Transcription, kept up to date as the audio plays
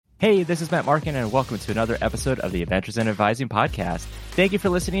Hey, this is Matt Markin, and welcome to another episode of the Adventures in Advising podcast. Thank you for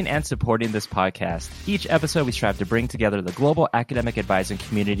listening and supporting this podcast. Each episode, we strive to bring together the global academic advising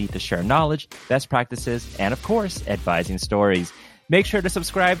community to share knowledge, best practices, and of course, advising stories. Make sure to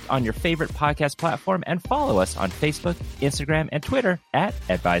subscribe on your favorite podcast platform and follow us on Facebook, Instagram, and Twitter at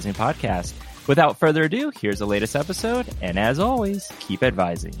Advising Podcast. Without further ado, here's the latest episode, and as always, keep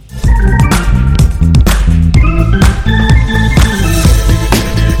advising.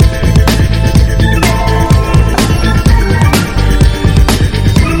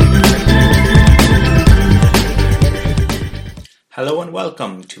 Hello and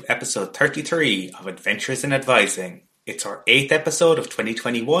welcome to episode 33 of Adventures in Advising. It's our 8th episode of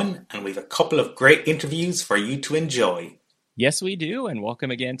 2021 and we've a couple of great interviews for you to enjoy. Yes, we do, and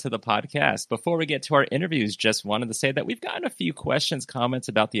welcome again to the podcast. Before we get to our interviews, just wanted to say that we've gotten a few questions, comments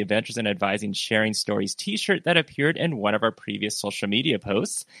about the Adventures in Advising Sharing Stories t-shirt that appeared in one of our previous social media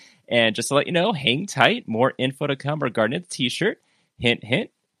posts. And just to let you know, hang tight, more info to come regarding the t-shirt. Hint, hint,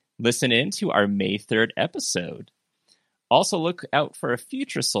 listen in to our May 3rd episode. Also, look out for a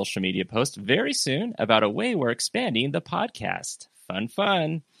future social media post very soon about a way we're expanding the podcast.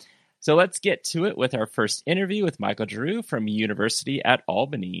 Fun. So let's get to it with our first interview with Michael Giroux from University at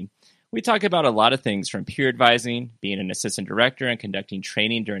Albany. We talk about a lot of things from peer advising, being an assistant director and conducting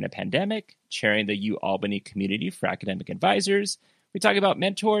training during a pandemic, chairing the U Albany community for academic advisors. We talk about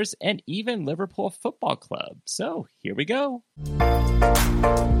mentors and even Liverpool Football Club. So here we go.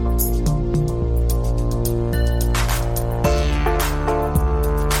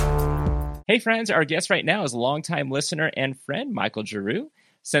 Hey friends, our guest right now is longtime listener and friend Michael Giroux.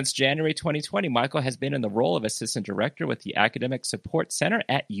 Since January 2020, Michael has been in the role of Assistant Director with the Academic Support Center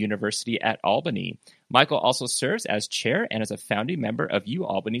at University at Albany. Michael also serves as Chair and is a founding member of U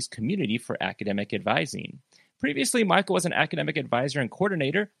Albany's Community for Academic Advising. Previously, Michael was an academic advisor and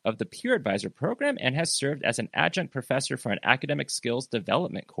coordinator of the Peer Advisor program and has served as an adjunct professor for an academic skills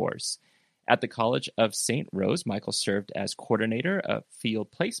development course. At the College of St. Rose, Michael served as coordinator of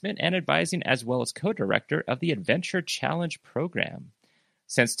field placement and advising as well as co-director of the Adventure Challenge program.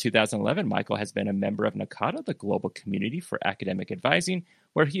 Since 2011, Michael has been a member of NACADA, the Global Community for Academic Advising,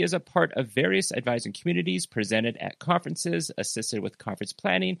 where he is a part of various advising communities, presented at conferences, assisted with conference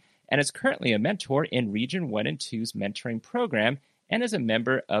planning, and is currently a mentor in Region 1 and 2's mentoring program and is a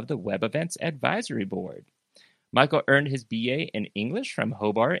member of the Web Events Advisory Board. Michael earned his BA in English from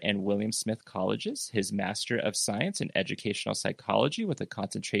Hobart and William Smith Colleges, his Master of Science in Educational Psychology with a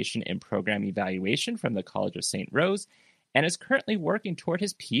concentration in Program Evaluation from the College of St. Rose, and is currently working toward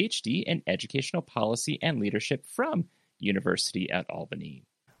his PhD in Educational Policy and Leadership from University at Albany.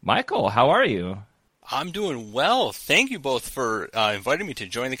 Michael, how are you? I'm doing well. Thank you both for inviting me to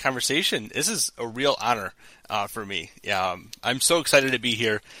join the conversation. This is a real honor for me. I'm so excited to be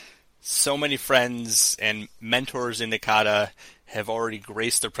here. So many friends and mentors in NACADA have already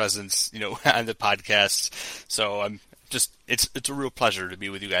graced their presence, on the podcast. So I'm it's a real pleasure to be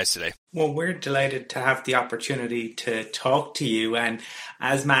with you guys today. Well, we're delighted to have the opportunity to talk to you. And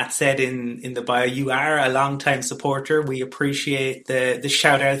as Matt said in the bio, you are a longtime supporter. We appreciate the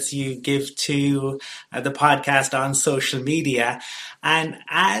shout outs you give to the podcast on social media. And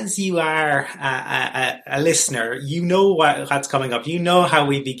as you are a listener, you know what's coming up. You know how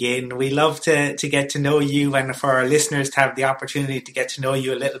we begin. We love to get to know you and for our listeners to have the opportunity to get to know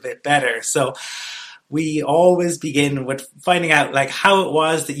you a little bit better. So we always begin with finding out how it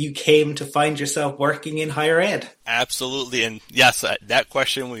was that you came to find yourself working in higher ed. Absolutely. And yes, that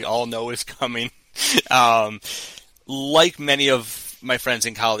question we all know is coming. Like many of my friends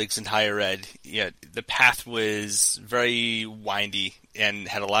and colleagues in higher ed, the path was very windy and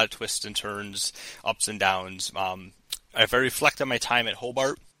had a lot of twists and turns, ups and downs. If I reflect on my time at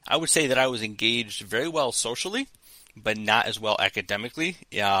Hobart, I would say that I was engaged very well socially, but not as well academically.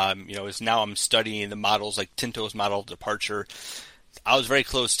 As now I'm studying the models like Tinto's model of departure. I was very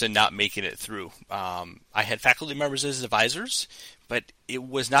close to not making it through. I had faculty members as advisors, but it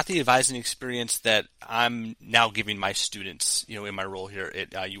was not the advising experience that I'm now giving my students, in my role here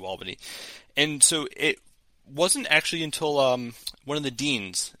at U Albany. And so it wasn't actually until one of the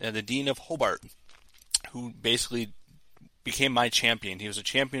deans, the dean of Hobart, who basically became my champion. He was a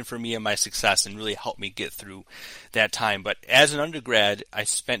champion for me and my success and really helped me get through that time. But as an undergrad, I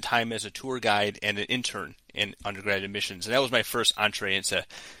spent time as a tour guide and an intern in undergrad admissions. And that was my first entree into,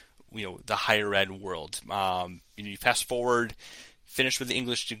 the higher ed world. You fast forward, finished with the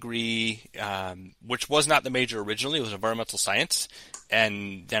English degree, which was not the major originally. It was environmental science.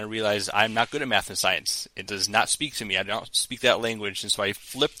 And then I realized I'm not good at math and science. It does not speak to me. I don't speak that language. And so I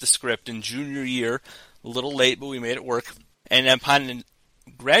flipped the script in junior year, a little late, but we made it work. And upon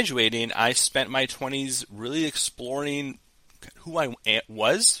graduating, I spent my 20s really exploring who I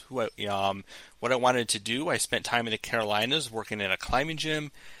was, what I wanted to do. I spent time in the Carolinas working in a climbing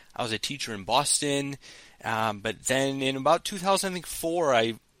gym. I was a teacher in Boston. But then in about 2004,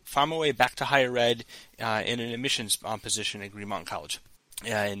 I found my way back to higher ed in an admissions position at Green Mountain College.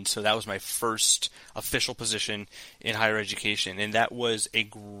 And so that was my first official position in higher education. And that was a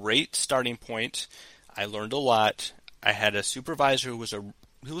great starting point. I learned a lot. I had a supervisor who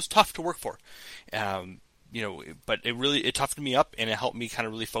was tough to work for. But it toughened me up, and it helped me kind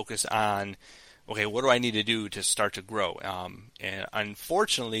of really focus on, okay, what do I need to do to start to grow? And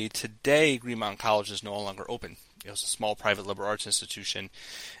unfortunately, today, Green Mountain College is no longer open. It was a small private liberal arts institution,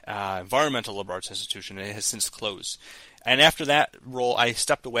 environmental liberal arts institution, and it has since closed. And after that role, I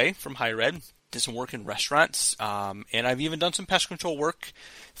stepped away from higher ed, did some work in restaurants, and I've even done some pest control work,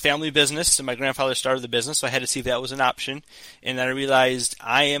 family business, and my grandfather started the business, so I had to see if that was an option. And then I realized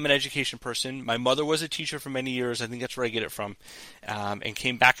I am an education person. My mother was a teacher for many years. I think that's where I get it from, and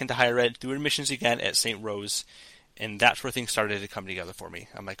came back into higher ed through admissions again at St. Rose, and that's where things started to come together for me.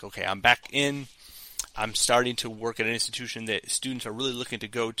 I'm like, okay, I'm back in. I'm starting to work at an institution that students are really looking to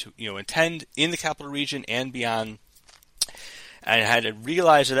go to, attend in the capital region and beyond. And I had to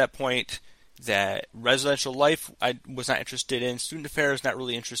realize at that point that residential life I was not interested in, student affairs not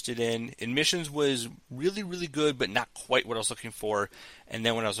really interested in, admissions was really, really good, but not quite what I was looking for. And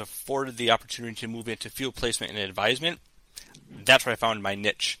then when I was afforded the opportunity to move into field placement and advisement, that's where I found my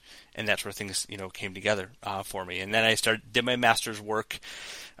niche, and that's where things came together for me. And then I did my master's work,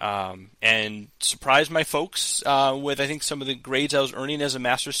 and surprised my folks with I think some of the grades I was earning as a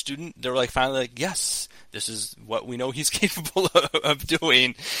master's student. They were finally like, yes, this is what we know he's capable of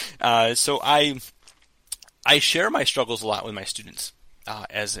doing. So I share my struggles a lot with my students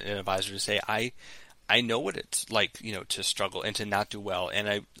as an advisor, to say I know what it's like, to struggle and to not do well. And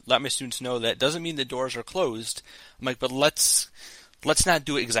I let my students know that doesn't mean the doors are closed. I'm like, but let's not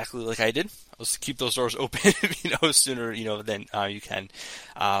do it exactly like I did. Let's keep those doors open, sooner, than you can.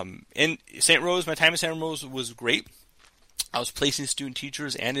 And St. Rose, my time at St. Rose was great. I was placing student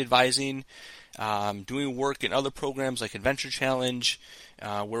teachers and advising, doing work in other programs like Adventure Challenge,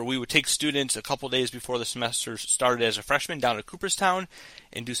 where we would take students a couple days before the semester started as a freshman down to Cooperstown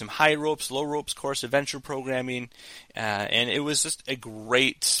and do some high ropes, low ropes course adventure programming. And it was just a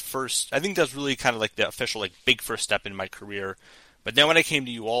great first, I think that's really kind of like the official, big first step in my career. But then when I came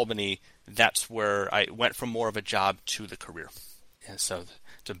to UAlbany, that's where I went from more of a job to the career. And so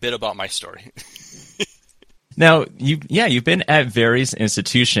it's a bit about my story. Now, you've been at various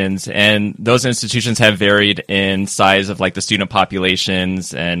institutions, and those institutions have varied in size of the student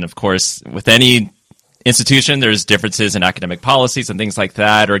populations. And of course, with any institution, there's differences in academic policies and things like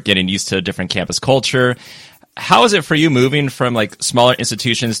that, or getting used to a different campus culture. How is it for you moving from smaller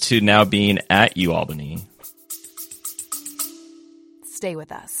institutions to now being at UAlbany? Stay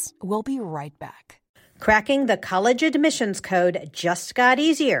with us. We'll be right back. Cracking the college admissions code just got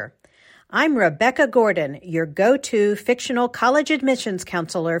easier. I'm Rebecca Gordon, your go-to fictional college admissions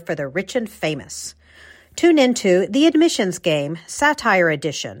counselor for the rich and famous. Tune into The Admissions Game, Satire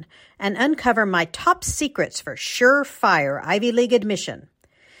Edition, and uncover my top secrets for surefire Ivy League admission.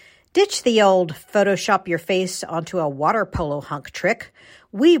 Ditch the old Photoshop your face onto a water polo hunk trick.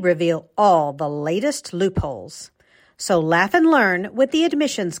 We reveal all the latest loopholes. So laugh and learn with The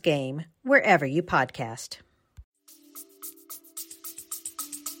Admissions Game, wherever you podcast.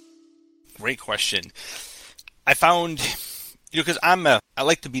 Great question. I found, because I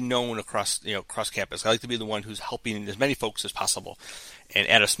like to be known across campus. I like to be the one who's helping as many folks as possible. And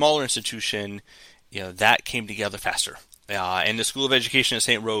at a smaller institution, that came together faster. And the School of Education at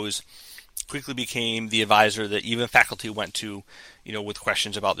St. Rose quickly became the advisor that even faculty went to, with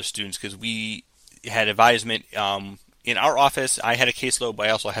questions about their students, because we had advisement in our office. I had a caseload, but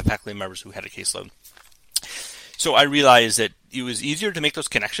I also had faculty members who had a caseload. So I realized that it was easier to make those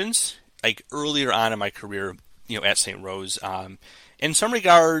connections earlier on in my career, at St. Rose. In some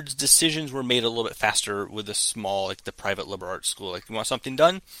regards, decisions were made a little bit faster with the small, the private liberal arts school. You want something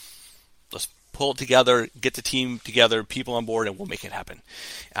done? Let's pull it together, get the team together, people on board, and we'll make it happen.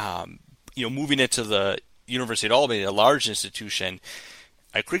 Moving into the University of Albany, a large institution,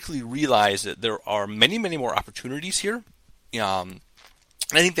 I quickly realized that there are many, many more opportunities here. And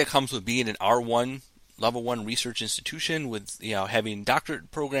I think that comes with being an R1 level 1 research institution with having doctorate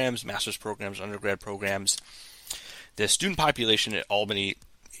programs, master's programs, undergrad programs. The student population at Albany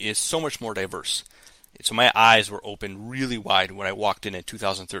is so much more diverse. So my eyes were opened really wide when I walked in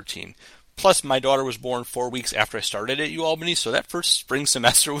 2013. Plus, my daughter was born 4 weeks after I started at UAlbany, so that first spring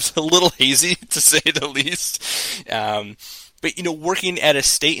semester was a little hazy, to say the least. But, working at a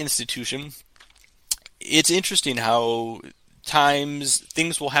state institution, it's interesting how times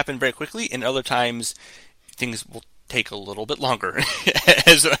things will happen very quickly, and other times things will take a little bit longer,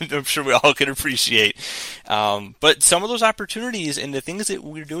 as I'm sure we all can appreciate. But some of those opportunities and the things that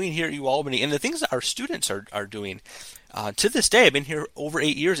we're doing here at UAlbany, and the things that our students are doing, to this day, I've been here over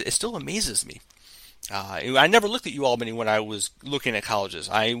 8 years, it still amazes me. I never looked at UAlbany when I was looking at colleges.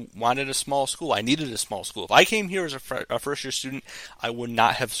 I wanted a small school. I needed a small school. If I came here as a first-year student, I would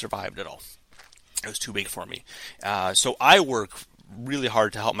not have survived at all. It was too big for me. So I work really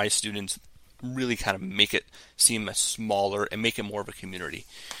hard to help my students really kind of make it seem smaller and make it more of a community.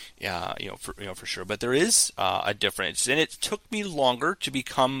 For sure. But there is a difference, and it took me longer to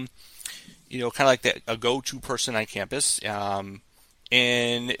become, kind of like a go-to person on campus. And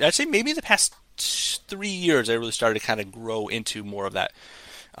I'd say maybe the past 3 years, I really started to kind of grow into more of that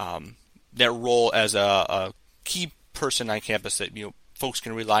role as a key person on campus that folks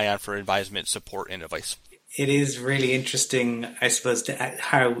can rely on for advisement, support, and advice. It is really interesting, I suppose,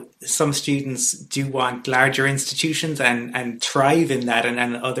 how some students do want larger institutions and thrive in that,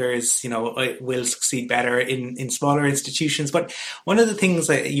 and others, will succeed better in smaller institutions. But one of the things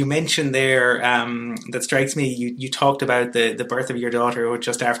that you mentioned there that strikes me, you talked about the birth of your daughter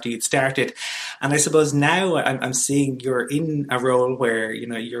just after you'd started, and I suppose now I'm seeing you're in a role where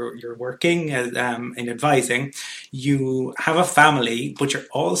you're working in advising. You have a family, but you're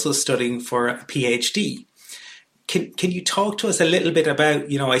also studying for a PhD. Can you talk to us a little bit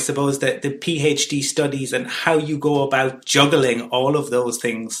about, I suppose, the PhD studies and how you go about juggling all of those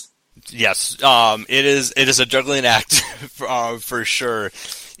things? Yes, it is a juggling act for sure.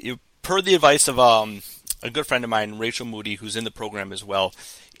 Per the advice of a good friend of mine, Rachel Moody, who's in the program as well,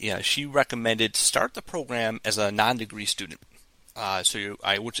 she recommended start the program as a non-degree student.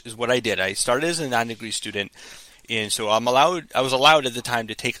 Which is what I did. I started as a non-degree student, and so I was allowed at the time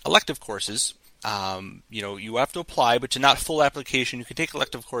to take elective courses. You have to apply, but to not full application, you can take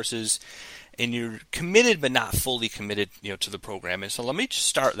elective courses, and you're committed but not fully committed, to the program. And so let me just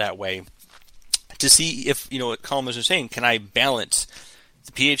start that way to see if, what Colin was saying, can I balance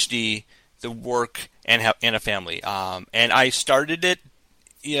the PhD, the work, and a family? And I started it,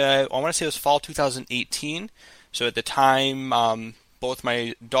 I want to say it was fall 2018. So at the time, both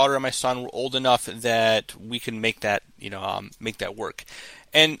my daughter and my son were old enough that we can make that, make that work.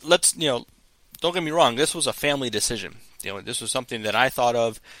 And don't get me wrong, this was a family decision. This was something that I thought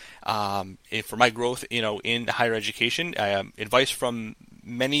of for my growth, in higher education. Advice from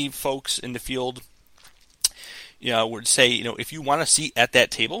many folks in the field, would say, if you want a seat at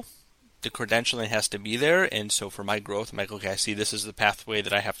that table, the credentialing has to be there. And so for my growth, I'm like, okay, I see this is the pathway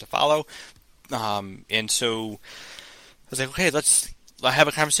that I have to follow. And so I was like, okay, let's have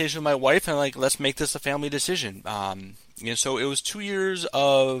a conversation with my wife and let's make this a family decision. So it was 2 years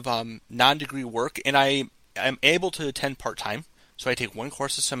of non-degree work, and I am able to attend part-time. So I take one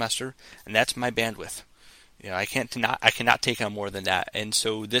course a semester, and that's my bandwidth. I cannot take on more than that. And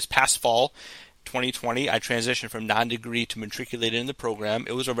so this past fall, 2020, I transitioned from non-degree to matriculated in the program.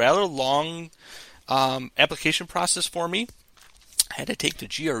 It was a rather long application process for me. I had to take the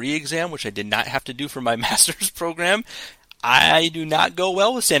GRE exam, which I did not have to do for my master's program. I do not go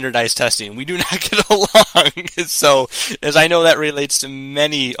well with standardized testing. We do not get along. So, as I know, that relates to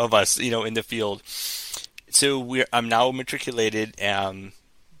many of us, in the field. So I'm now matriculated,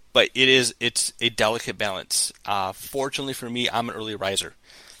 but it's a delicate balance. Fortunately for me, I'm an early riser,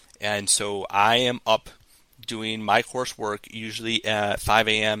 and so I am up doing my coursework usually at 5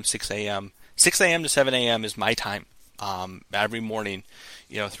 a.m., 6 a.m. 6 a.m. to 7 a.m. is my time every morning.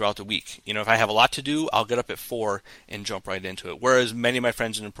 Throughout the week. If I have a lot to do, I'll get up at 4 and jump right into it. Whereas many of my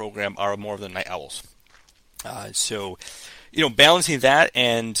friends in the program are more of the night owls. So, balancing that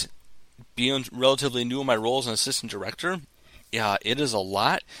and being relatively new in my role as an assistant director, it is a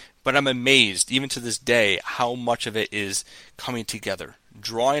lot. But I'm amazed, even to this day, how much of it is coming together,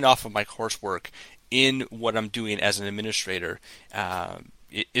 drawing off of my coursework in what I'm doing as an administrator.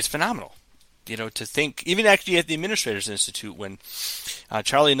 It's phenomenal. To think, even actually at the Administrators Institute, when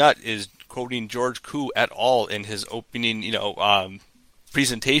Charlie Nutt is quoting George Koo et al. In his opening,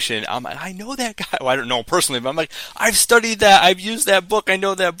 presentation, I'm like, I know that guy. Well, I don't know him personally, but I'm like, I've studied that. I've used that book. I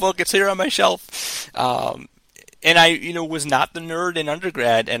know that book. It's here on my shelf. And I, was not the nerd in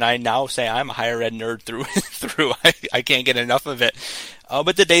undergrad, and I now say I'm a higher ed nerd through and through. I can't get enough of it.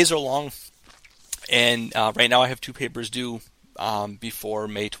 But the days are long, and right now I have 2 papers due before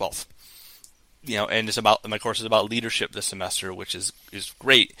May 12th. And my course is about leadership this semester, which is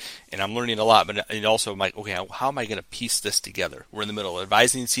great, and I'm learning a lot. But also, I'm like, okay, how am I going to piece this together? We're in the middle of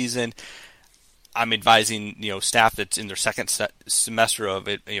advising season. I'm advising, staff that's in their second semester of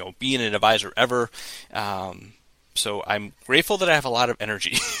it, being an advisor ever. So I'm grateful that I have a lot of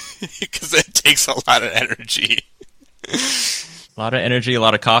energy because it takes a lot of energy. A lot of energy, a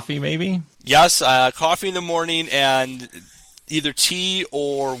lot of coffee, maybe? Yes, coffee in the morning and either tea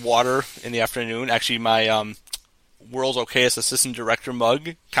or water in the afternoon. Actually, my World's Okayest Assistant Director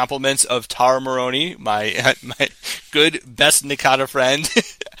mug, compliments of Tara Maroney, my good, best Nakata friend,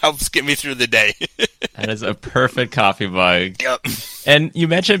 helps get me through the day. That is a perfect coffee mug. Yep. And you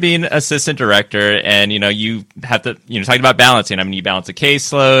mentioned being assistant director, and you have to talking about balancing. I mean, you balance a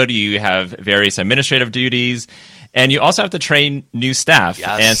caseload, you have various administrative duties, and you also have to train new staff.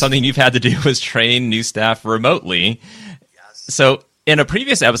 Yes. And something you've had to do was train new staff remotely. Yes. So in a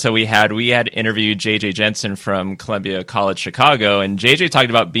previous episode we had interviewed JJ Jensen from Columbia College Chicago, and JJ talked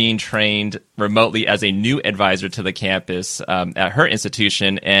about being trained remotely as a new advisor to the campus at her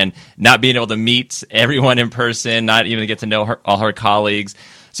institution, and not being able to meet everyone in person, not even get to know all her colleagues.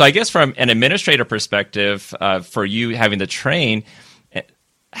 So I guess from an administrator perspective, for you having to train,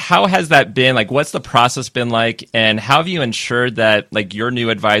 how has that been? Like, what's the process been like, and how have you ensured that your new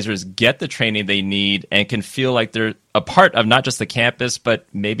advisors get the training they need and can feel like they're a part of not just the campus, but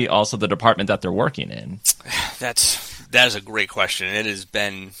maybe also the department that they're working in? That is a great question. It has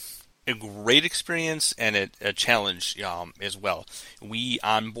been a great experience and a challenge as well. We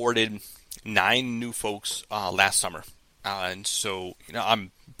onboarded 9 new folks last summer, and so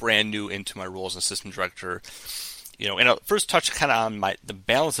I'm brand new into my role as assistant director. And I'll first touch kind of on the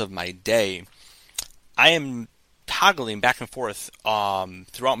balance of my day. I am toggling back and forth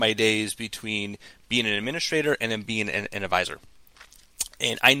throughout my days between being an administrator and then being an advisor.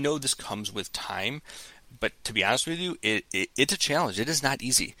 And I know this comes with time, but to be honest with you, it's a challenge. It is not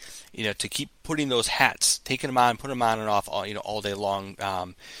easy, to keep putting those hats, taking them on, putting them on and off, all day long,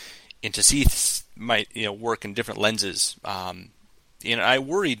 and to see my work in different lenses. I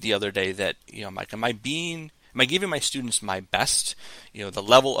worried the other day that am I giving my students my best, the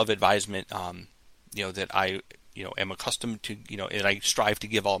level of advisement, that I, am accustomed to, and I strive to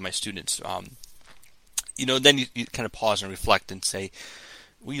give all my students. Then you kind of pause and reflect and say,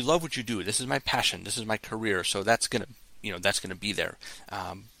 well, you love what you do. This is my passion. This is my career. So that's gonna be there.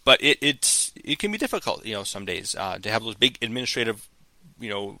 But it can be difficult, some days to have those big administrative,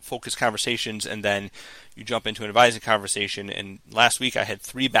 focused conversations, and then you jump into an advising conversation. And last week I had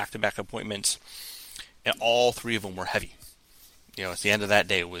 3 back-to-back appointments, and all 3 of them were heavy. At the end of that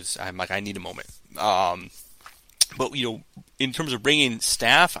day I'm like, I need a moment. But in terms of bringing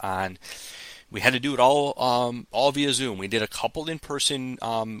staff on, we had to do it all via Zoom. We did a couple in-person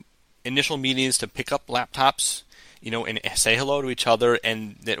initial meetings to pick up laptops, and say hello to each other.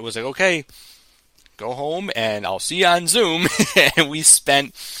 And it was like, okay, go home and I'll see you on Zoom. And we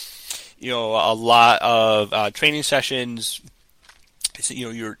spent, a lot of training sessions.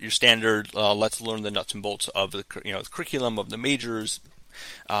 Your standard, let's learn the nuts and bolts of the the curriculum of the majors,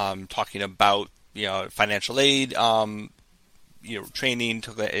 talking about financial aid, training,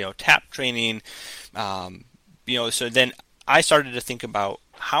 TAP training, So then I started to think about,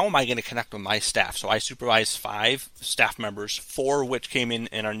 how am I going to connect with my staff? So I supervised 5 staff members, 4 of which came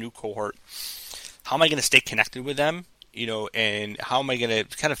in our new cohort. How am I going to stay connected with them? And how am I going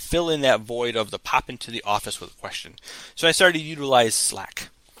to kind of fill in that void of the pop into the office with a question? So I started to utilize Slack,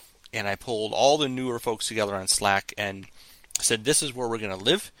 and I pulled all the newer folks together on Slack and said, this is where we're going to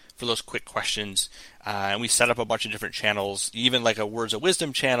live for those quick questions. And we set up a bunch of different channels, even like a Words of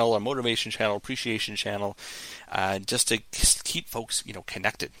Wisdom channel, a motivation channel, appreciation channel, just to keep folks,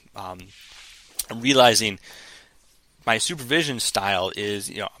 connected. I'm realizing my supervision style is,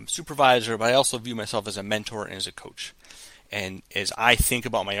 I'm a supervisor, but I also view myself as a mentor and as a coach. And as I think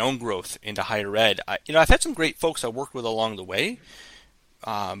about my own growth into higher ed, I've had some great folks I worked with along the way,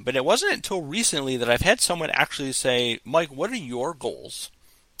 but it wasn't until recently that I've had someone actually say, Mike, what are your goals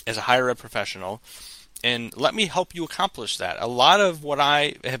as a higher ed professional? And let me help you accomplish that. A lot of what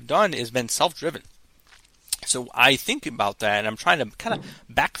I have done has been self-driven. So I think about that, and I'm trying to kind of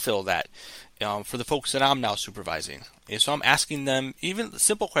backfill that for the folks that I'm now supervising. And so I'm asking them even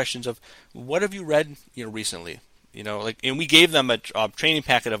simple questions of, what have you read recently? And we gave them a training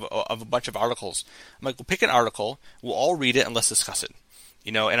packet of a bunch of articles. I'm like, well, pick an article, we'll all read it, and let's discuss it.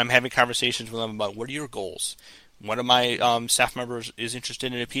 And I'm having conversations with them about, what are your goals? One of my staff members is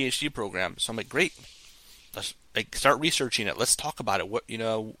interested in a PhD program, so I'm like, great. Let's start researching it. Let's talk about it. What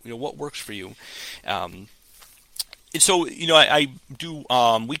what works for you? And so I do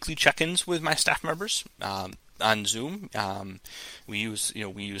weekly check-ins with my staff members on Zoom. We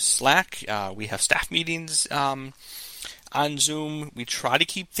use Slack. We have staff meetings on on Zoom. We try to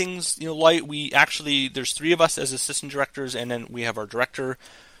keep things light. There's 3 of us as assistant directors, and then we have our director.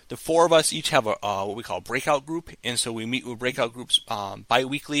 The 4 of us each have what we call a breakout group, and so we meet with breakout groups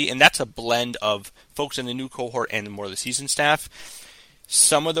bi-weekly, and that's a blend of folks in the new cohort and more of the seasoned staff.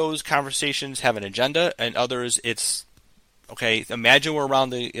 Some of those conversations have an agenda, and others it's, okay, imagine we're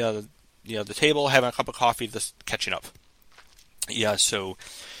around the table having a cup of coffee, just catching up. Yeah, so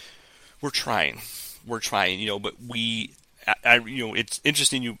we're trying, but it's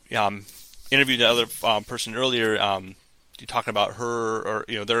interesting. You interviewed the other person earlier. You talking about her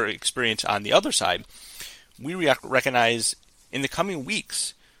or their experience on the other side. We recognize in the coming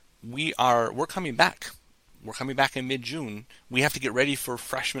weeks we're coming back. We're coming back in mid-June. We have to get ready for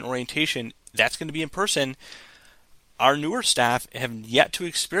freshman orientation. That's going to be in person. Our newer staff have yet to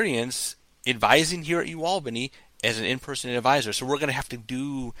experience advising here at UAlbany as an in-person advisor. So we're going to have to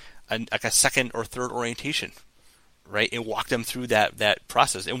do a second or third orientation, right, and walk them through that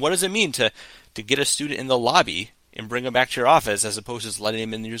process. And what does it mean to get a student in the lobby and bring them back to your office as opposed to just letting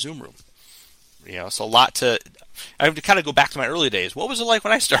them in your Zoom room? So I have to kind of go back to my early days. What was it like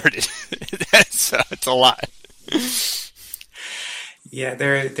when I started? It's a lot. Yeah,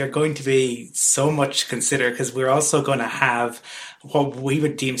 they're going to be so much to consider, because we're also going to have what we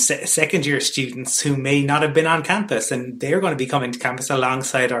would deem second-year students who may not have been on campus, and they're going to be coming to campus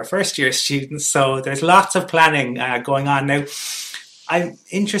alongside our first-year students. So there's lots of planning going on now. I'm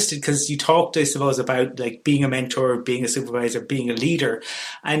interested because you talked, I suppose, about like being a mentor, being a supervisor, being a leader,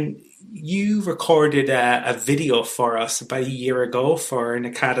 and you recorded a video for us about a year ago for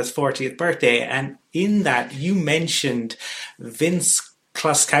NACADA's 40th birthday, and in that you mentioned Vince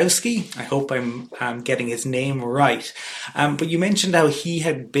Kloskowski. I hope I'm getting his name right. But you mentioned how he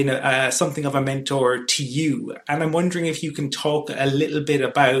had been something of a mentor to you, and I'm wondering if you can talk a little bit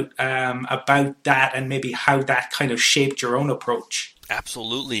about that and maybe how that kind of shaped your own approach.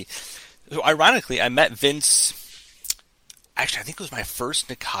 Absolutely. So ironically, I met Vince. Actually, I think it was my first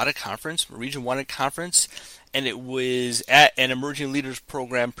NACADA conference, Region 1 conference, and it was at an Emerging Leaders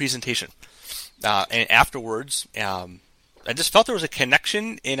Program presentation. And afterwards, I just felt there was a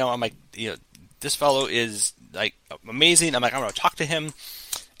connection. I'm like, this fellow is like amazing. I'm going to talk to him.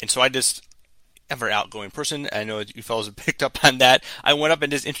 And so I'm a very outgoing person. I know you fellows have picked up on that. I went up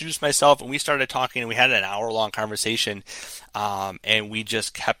and just introduced myself, and we started talking, and we had an hour-long conversation. And we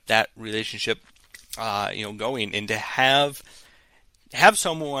just kept that relationship going, and to have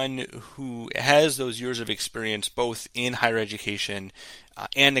someone who has those years of experience both in higher education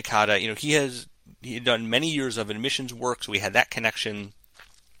and NACADA. He had done many years of admissions work, so we had that connection.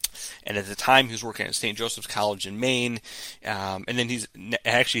 And at the time, he was working at St. Joseph's College in Maine, and then he's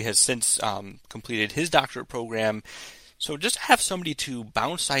actually has since completed his doctorate program. So just to have somebody to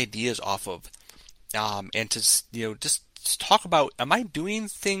bounce ideas off of, and to just talk about, am I doing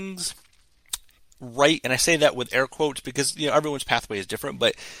things right? And I say that with air quotes because everyone's pathway is different,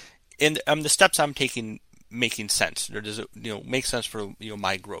 but in the steps I'm taking making sense, or does it make sense for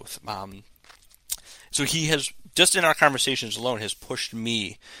my growth? So he has, just in our conversations alone, has pushed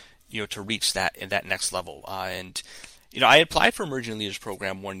me to reach that next level. And I applied for Emerging Leaders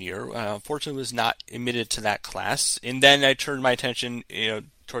Program one year. Unfortunately, was not admitted to that class, and then I turned my attention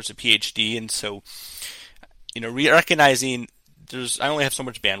towards the PhD. And so recognizing I only have so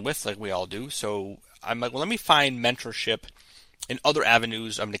much bandwidth, like we all do. So I'm like, well, let me find mentorship in other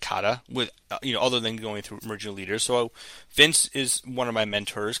avenues of NACADA with, other than going through Emerging Leaders. So Vince is one of my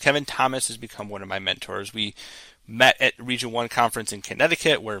mentors. Kevin Thomas has become one of my mentors. We met at Region 1 conference in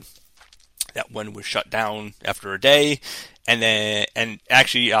Connecticut, where that one was shut down after a day. And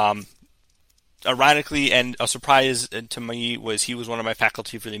actually, ironically, and a surprise to me was he was one of my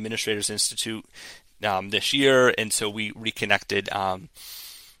faculty for the Administrators Institute this year, and so we reconnected. And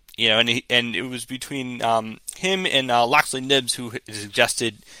it was between him and Loxley Nibbs who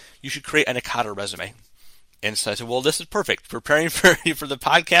suggested you should create a NACADA resume. And so I said, well, this is perfect. Preparing for the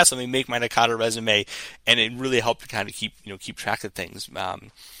podcast, let me make my NACADA resume, and it really helped to kind of keep track of things.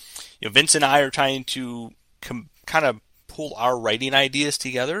 Vince and I are trying to kind of pull our writing ideas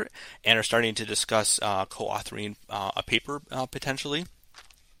together, and are starting to discuss co-authoring a paper potentially.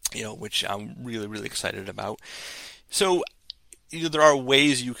 Which I'm really, really excited about. So, there are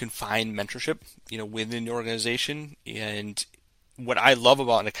ways you can find mentorship, within the organization. And what I love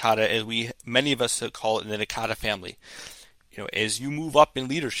about NACADA is many of us call it the NACADA family. As you move up in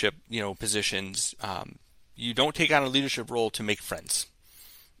leadership, positions, you don't take on a leadership role to make friends.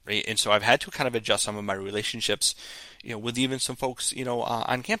 right? And so I've had to kind of adjust some of my relationships, with even some folks,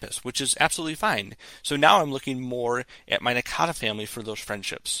 on campus, which is absolutely fine. So now I'm looking more at my Nakata family for those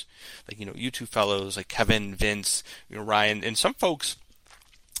friendships, like, you two fellows, like Kevin, Vince, Ryan, and some folks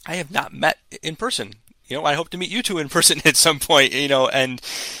I have not met in person. I hope to meet you two in person at some point,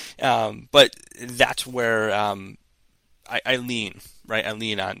 but that's where I lean, right? I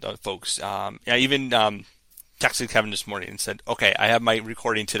lean on folks. I even texted Kevin this morning and said, okay, I have my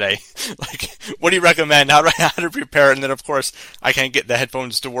recording today. Like, what do you recommend? How to prepare? And then, of course, I can't get the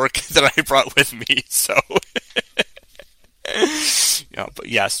headphones to work that I brought with me. So, but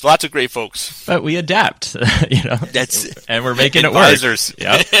yes, lots of great folks. But we adapt, and we're making Advisors. It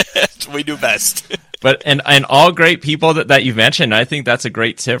work. Yeah, that's what we do best. But and all great people that you mentioned, I think that's a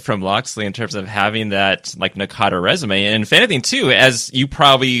great tip from Loxley in terms of having that like Nakata resume. And if anything, too, as you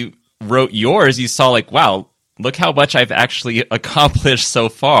probably wrote yours, you saw like, wow, look how much I've actually accomplished so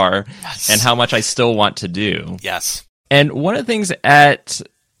far, yes, and how much I still want to do. Yes. And one of the things at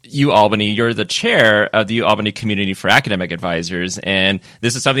UAlbany, you're the chair of the UAlbany Community for Academic Advisors, and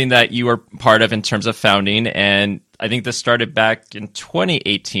this is something that you were part of in terms of founding, and I think this started back in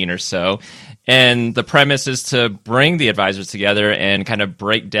 2018 or so. And the premise is to bring the advisors together and kind of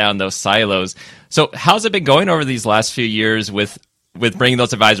break down those silos. So how's it been going over these last few years with bringing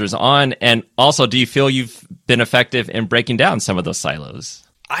those advisors on? And also, do you feel you've been effective in breaking down some of those silos?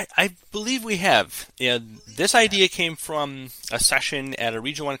 I believe we have. This idea came from a session at a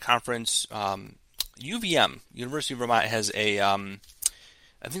Region 1 conference. UVM, University of Vermont, has a,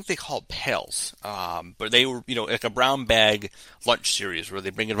 I think they call it PALS, but they were, like a brown bag lunch series where they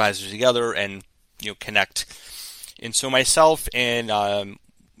bring advisors together and, connect. And so myself and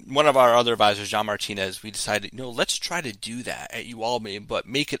one of our other advisors, John Martinez, we decided, let's try to do that at UAlbany, but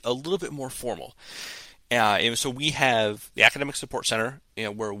make it a little bit more formal. And so we have the Academic Support Center,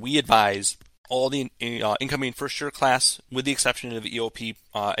 where we advise all the incoming first-year class, with the exception of the EOP,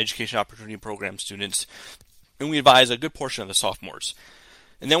 Education Opportunity Program students, and we advise a good portion of the sophomores.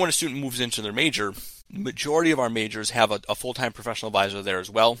 And then when a student moves into their major, the majority of our majors have a full-time professional advisor there as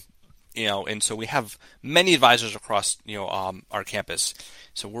well. And so we have many advisors across, our campus.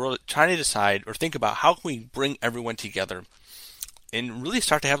 So we're trying to decide or think about how can we bring everyone together and really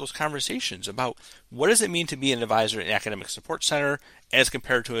start to have those conversations about what does it mean to be an advisor in an academic support center as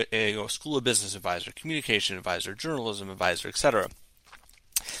compared to a school of business advisor, communication advisor, journalism advisor, etc.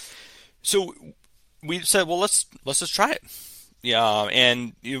 So we said, well, let's just try it. Yeah,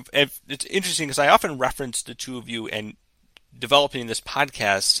 and it's interesting because I often reference the two of you and developing this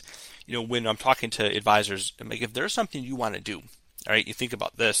podcast. When I'm talking to advisors, I'm like, if there's something you want to do, all right, you think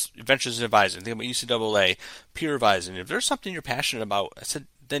about this, Adventures in Advising, think about UCAA, peer advising. If there's something you're passionate about, I said,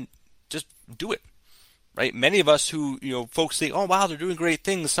 then just do it, right? Many of us who, folks think, oh, wow, they're doing great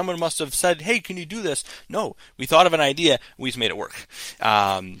things. Someone must have said, hey, can you do this? No, we thought of an idea, we just made it work.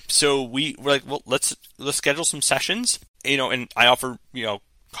 So we're like, well, let's schedule some sessions, and I offer,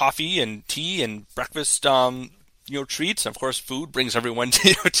 coffee and tea and breakfast, treats. Of course, food brings everyone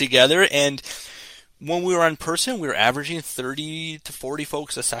together. And when we were in person, we were averaging 30 to 40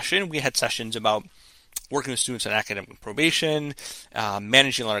 folks a session. We had sessions about working with students on academic probation,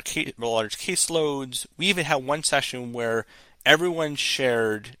 managing large caseloads. We even had one session where everyone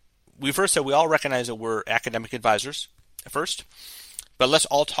shared. We first said we all recognize that we're academic advisors at first, but let's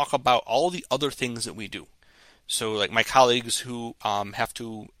all talk about all the other things that we do. So like my colleagues who have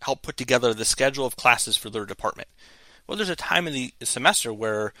to help put together the schedule of classes for their department. Well, there's a time in the semester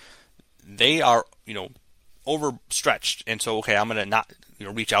where they are, overstretched. And so, okay, I'm going to not,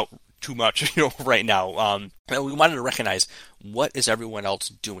 reach out too much, right now. We wanted to recognize what is everyone else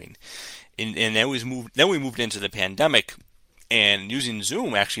doing. And then we moved into the pandemic, and using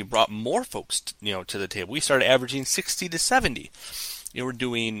Zoom actually brought more folks, to the table. We started averaging 60 to 70. We're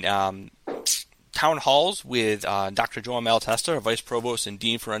doing town halls with Dr. Joan Malatesta, our Vice Provost and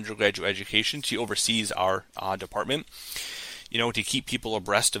Dean for Undergraduate Education. She oversees our department. To keep people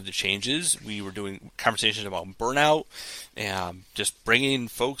abreast of the changes. We were doing conversations about burnout, and just bringing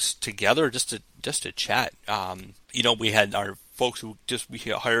folks together just to chat. We had our folks who we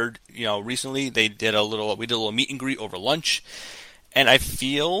hired, recently. We did a little meet and greet over lunch, and I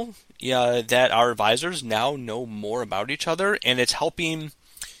feel that our advisors now know more about each other, and it's helping.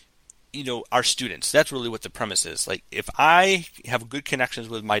 Our students. That's really what the premise is. Like, if I have good connections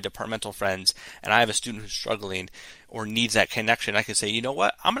with my departmental friends and I have a student who's struggling or needs that connection, I can say, you know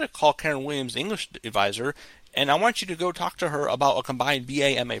what, I'm going to call Karen Williams, the English advisor, and I want you to go talk to her about a combined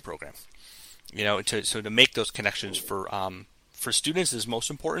BA-MA program. To make those connections for students is most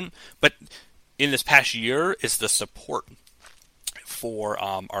important. But in this past year, it's the support for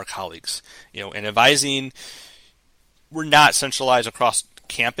our colleagues. In advising, we're not centralized across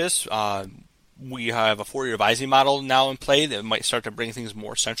campus. We have a 4-year advising model now in play that might start to bring things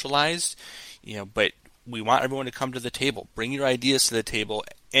more centralized. But we want everyone to come to the table, bring your ideas to the table,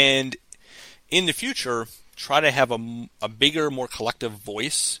 and in the future, try to have a bigger, more collective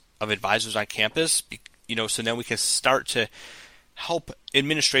voice of advisors on campus. So then we can start to help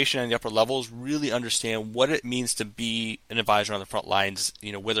administration on the upper levels really understand what it means to be an advisor on the front lines,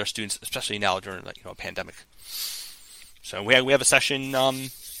 with our students, especially now during a pandemic. So we have a session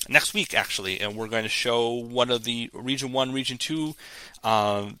next week, actually, and we're going to show one of the Region 1, Region 2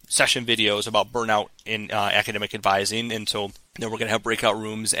 session videos about burnout in academic advising. And so then we're going to have breakout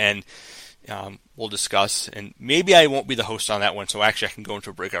rooms, and we'll discuss. And maybe I won't be the host on that one, so actually I can go into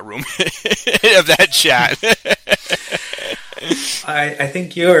a breakout room of that chat. I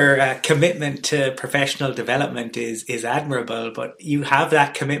think your commitment to professional development is admirable, but you have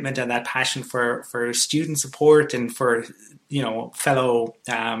that commitment and that passion for student support and for fellow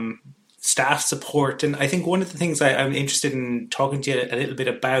staff support. And I think one of the things I'm interested in talking to you a little bit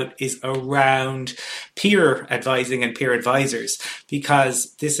about is around peer advising and peer advisors,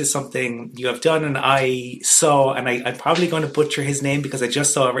 because this is something you have done, and I saw, and I'm probably going to butcher his name because I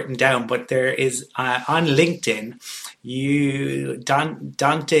just saw it written down, but there is on LinkedIn,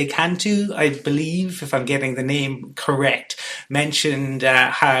 Dante Cantu, I believe, if I'm getting the name correct, mentioned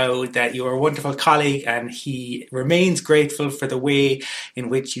how that you're a wonderful colleague, and he remains grateful for the way in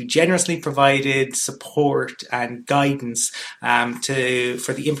which you generously provided support and guidance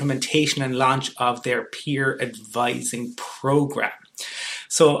for the implementation and launch of their peer advising program.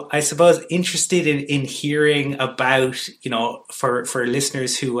 So I suppose interested in hearing about, for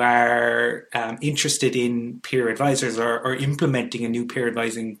listeners who are interested in peer advisors or implementing a new peer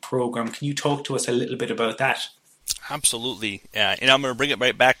advising program, can you talk to us a little bit about that? Absolutely. And I'm going to bring it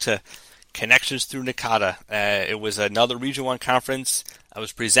right back to Connections Through NACADA. It was another Region 1 conference. I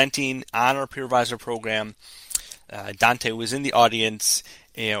was presenting on our peer advisor program. Dante was in the audience,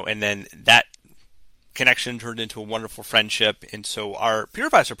 and then that connection turned into a wonderful friendship. And so our peer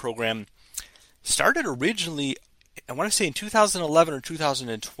advisor program started originally, I want to say in 2011 or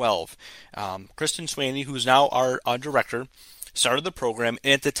 2012. Kristen Swaney, who's now our director, started the program.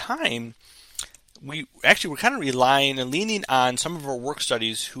 And at the time, we actually were kind of relying and leaning on some of our work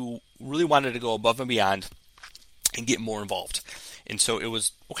studies who really wanted to go above and beyond and get more involved. And so it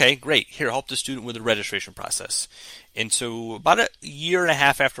was, okay, great, here, help the student with the registration process. And so about a year and a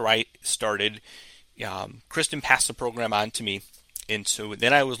half after I started, Kristen passed the program on to me. And so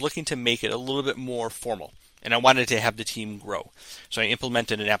then I was looking to make it a little bit more formal, and I wanted to have the team grow. So I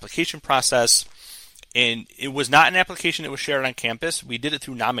implemented an application process, and it was not an application that was shared on campus. We did it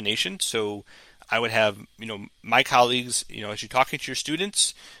through nomination. So I would have, my colleagues, as you're talking to your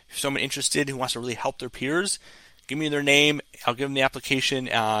students, if someone interested who wants to really help their peers, give me their name, I'll give them the application.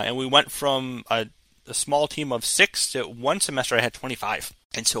 And we went from a small team of 6 to one semester I had 25.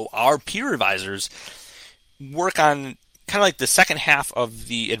 And so our peer advisors work on kind of like the second half of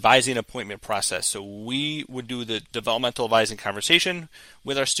the advising appointment process. So we would do the developmental advising conversation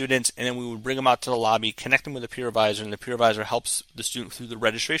with our students, and then we would bring them out to the lobby, connect them with the peer advisor, and the peer advisor helps the student through the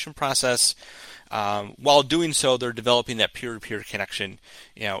registration process. While doing so, they're developing that peer-to-peer connection.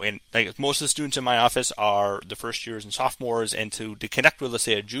 And like most of the students in my office are the first years and sophomores, and to connect with, let's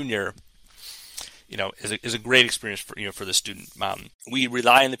say, a junior, is a great experience for the student. We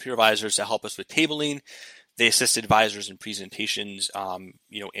rely on the peer advisors to help us with tabling. They assist advisors in presentations,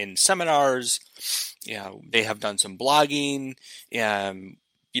 in seminars. They have done some blogging, and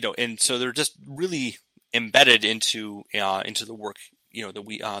so they're just really embedded into the work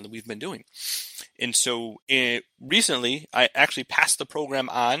that we've been doing. And so recently, I actually passed the program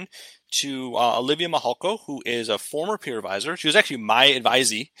on to Olivia Mahalko, who is a former peer advisor. She was actually my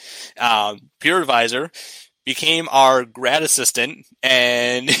advisee, peer advisor, became our grad assistant,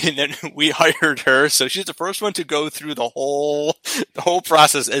 and then we hired her. So she's the first one to go through the whole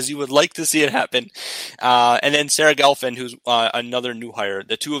process as you would like to see it happen. And then Sarah Gelfand, who's another new hire.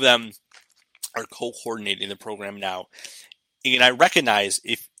 The two of them are co-coordinating the program now. And I recognize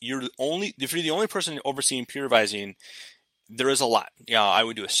if you're the only person overseeing peer advising, there is a lot. I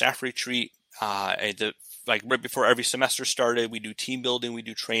would do a staff retreat. Like right before every semester started, we do team building, we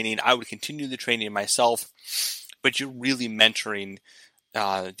do training. I would continue the training myself, but you're really mentoring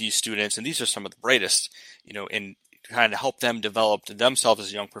these students, and these are some of the brightest, and trying to help them develop themselves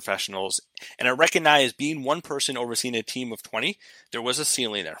as young professionals. And I recognize being one person overseeing a team of 20, there was a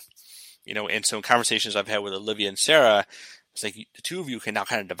ceiling there, and so in conversations I've had with Olivia and Sarah, it's like the two of you can now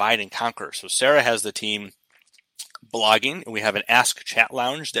kind of divide and conquer. So Sarah has the team, blogging, and we have an Ask Chat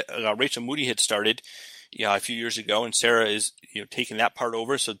Lounge that Rachel Moody had started a few years ago, and Sarah is taking that part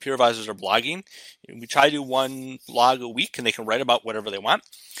over. So the peer advisors are blogging. We try to do one blog a week, and they can write about whatever they want.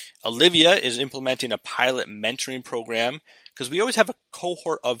 Olivia is implementing a pilot mentoring program because we always have a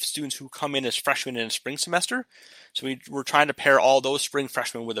cohort of students who come in as freshmen in a spring semester. So we're trying to pair all those spring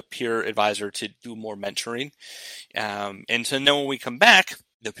freshmen with a peer advisor to do more mentoring. And so then when we come back,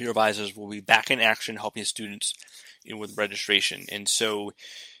 the peer advisors will be back in action helping students with registration. And so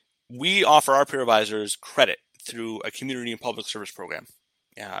we offer our peer advisors credit through a community and public service program.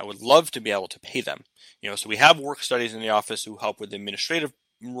 I would love to be able to pay them. So we have work studies in the office who help with administrative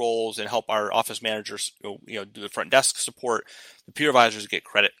roles and help our office managers, do the front desk support. The peer advisors get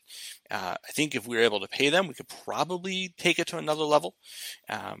credit. I think if we were able to pay them, we could probably take it to another level.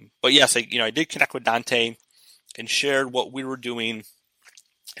 But yes, I did connect with Dante and shared what we were doing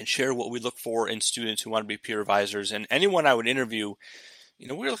and shared what we look for in students who want to be peer advisors. And anyone I would interview,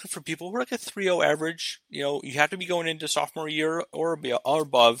 we're looking for people who are like a 3.0 average. You have to be going into sophomore year or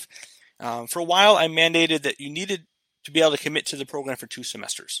above. For a while, I mandated that you needed to be able to commit to the program for 2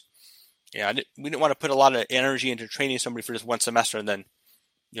 semesters. We didn't want to put a lot of energy into training somebody for just 1 semester and then,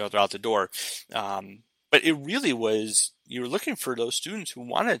 they're out the door. But it really was, you were looking for those students who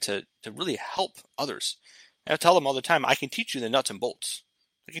wanted to really help others. I tell them all the time, I can teach you the nuts and bolts.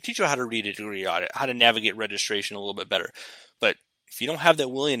 I can teach you how to read a degree audit, how to navigate registration a little bit better. But if you don't have that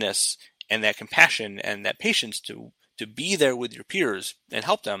willingness and that compassion and that patience to be there with your peers and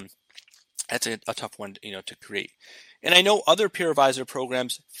help them, that's a tough one, to create. And I know other peer advisor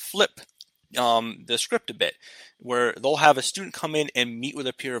programs flip the script a bit, where they'll have a student come in and meet with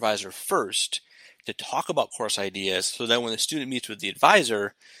a peer advisor first to talk about course ideas. So then when the student meets with the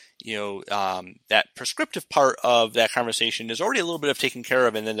advisor, that prescriptive part of that conversation is already a little bit of taken care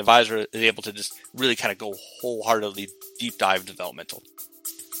of, and then the advisor is able to just really kind of go wholeheartedly deep dive developmental.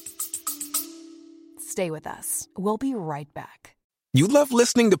 Stay with us. We'll be right back. You love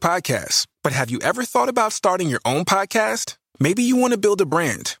listening to podcasts, but have you ever thought about starting your own podcast? Maybe you want to build a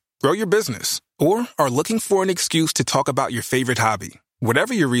brand, grow your business, or are looking for an excuse to talk about your favorite hobby.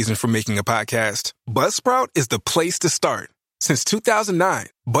 Whatever your reason for making a podcast, Buzzsprout is the place to start. Since 2009,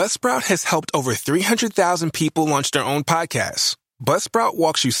 Buzzsprout has helped over 300,000 people launch their own podcasts. Buzzsprout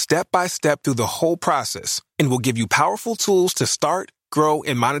walks you step by step through the whole process and will give you powerful tools to start, grow,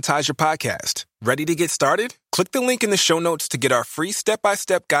 and monetize your podcast. Ready to get started? Click the link in the show notes to get our free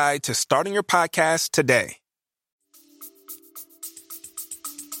step-by-step guide to starting your podcast today.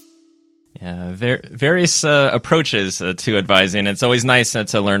 Yeah, various approaches to advising. It's always nice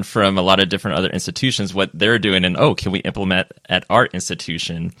to learn from a lot of different other institutions what they're doing and, can we implement at our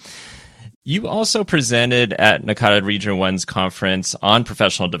institution? You also presented at NACADA Region 1's conference on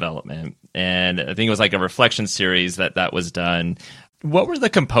professional development, and I think it was like a reflection series that was done. What were the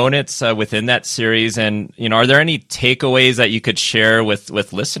components within that series, and are there any takeaways that you could share with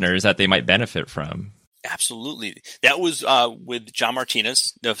listeners that they might benefit from? Absolutely. That was with John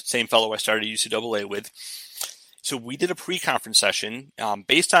Martinez, the same fellow I started UCAA with. So we did a pre-conference session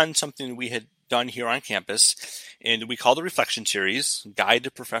based on something we had done here on campus, and we called the Reflection Series, Guide to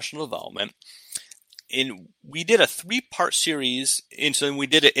Professional Development. And we did a 3-part series, and so we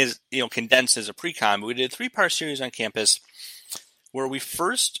did it as condensed as a pre-con. We did a 3-part series on campus where we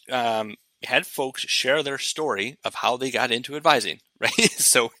first had folks share their story of how they got into advising, right?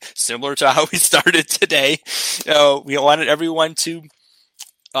 So similar to how we started today, we wanted everyone to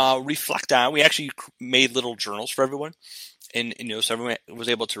reflect on. We actually made little journals for everyone, and so everyone was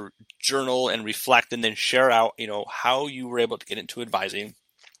able to journal and reflect, and then share out, how you were able to get into advising,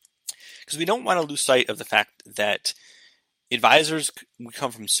 because we don't want to lose sight of the fact that advisors, we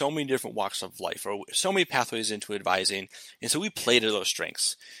come from so many different walks of life, or so many pathways into advising, and so we play to those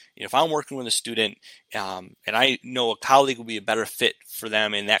strengths. If I'm working with a student, and I know a colleague will be a better fit for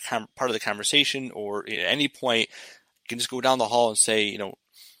them in that part of the conversation, or at any point, I can just go down the hall and say,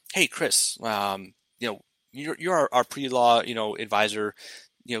 hey, Chris, you're our pre-law, advisor.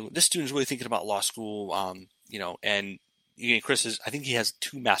 This student's really thinking about law school, and Chris I think he has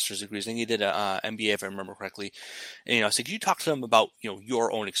 2 master's degrees. I think he did a MBA, if I remember correctly. And I said, can you talk to them about,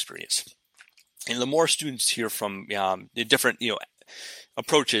 your own experience? And the more students hear from the different,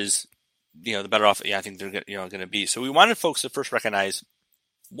 approaches, the better off, I think they're going to be. So we wanted folks to first recognize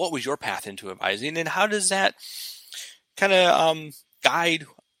what was your path into advising, and how does that kind of guide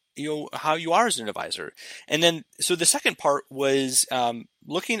how you are as an advisor. And then, so the second part was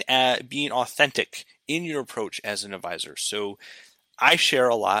looking at being authentic in your approach as an advisor. So I share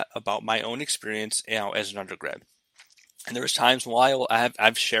a lot about my own experience as an undergrad. And there's times while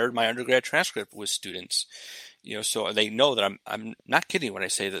I've shared my undergrad transcript with students, So they know that I'm not kidding when I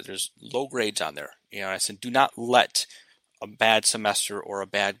say that there's low grades on there. I said, do not let a bad semester or a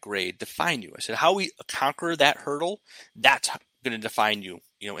bad grade define you. I said, how we conquer that hurdle, that's going to define you,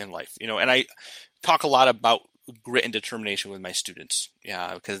 in life. And I talk a lot about grit and determination with my students.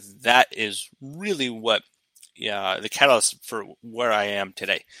 Because that is really what, the catalyst for where I am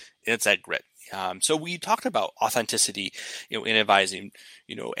today. It's that grit. So we talked about authenticity, in advising,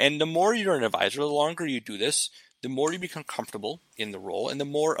 and the more you're an advisor, the longer you do this, the more you become comfortable in the role and the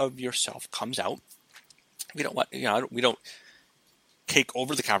more of yourself comes out. We don't want, we don't take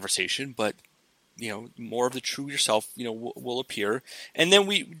over the conversation, but, more of the true yourself, will appear. And then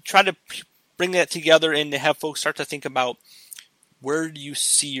we try to bring that together and to have folks start to think about where do you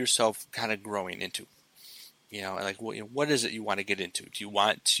see yourself kind of growing into, what is it you want to get into? Do you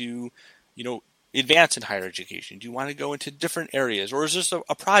want to, advance in higher education? Do you want to go into different areas, or is this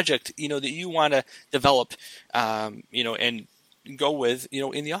a project, that you want to develop, and go with,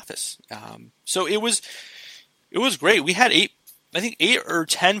 in the office? So it was great. We had 8 or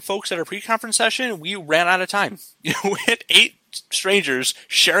 10 folks at our pre-conference session. We ran out of time. We had 8 strangers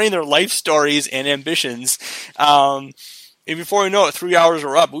sharing their life stories and ambitions. And before we know it, 3 hours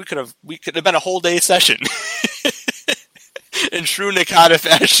were up. We could have been a whole day session in true NACADA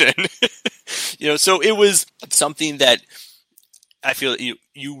fashion. So it was something that I feel you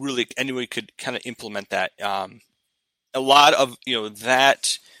really anyway could kind of implement that. A lot of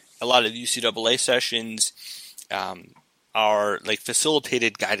UCAA sessions are like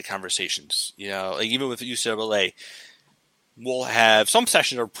facilitated guided conversations. Even with UCAA, we'll have some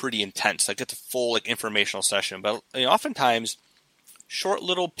sessions are pretty intense. Like it's a full informational session, but oftentimes short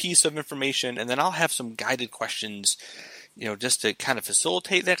little piece of information, and then I'll have some guided questions, just to kind of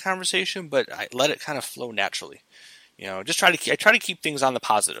facilitate that conversation, but I let it kind of flow naturally. I try to keep things on the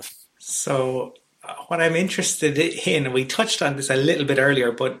positive. So what I'm interested in, we touched on this a little bit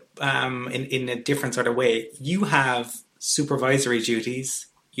earlier, but in a different sort of way, you have supervisory duties,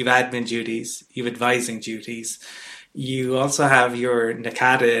 you've admin duties, you've advising duties, you also have your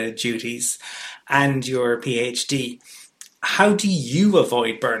NACADA duties and your PhD. How do you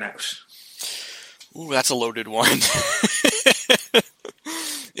avoid burnout? Ooh, that's a loaded one.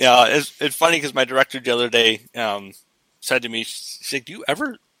 Yeah, it's funny because my director the other day said to me, she's like, "Do you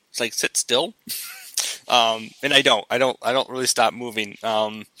ever sit still?" And I don't really stop moving.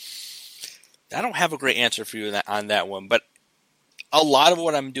 I don't have a great answer for you on that one, but a lot of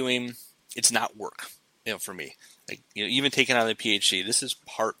what I'm doing, it's not work, for me. Even taking on the PhD, this is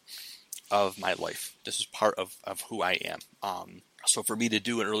part of my life. This is part of who I am. So for me to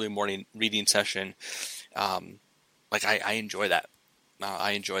do an early morning reading session, I enjoy that.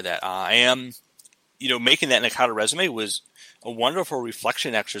 I enjoy that. I am, making that NACADA resume was a wonderful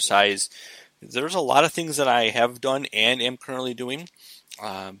reflection exercise. There's a lot of things that I have done and am currently doing,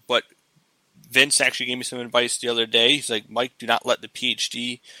 but Vince actually gave me some advice the other day. He's like, Mike, do not let the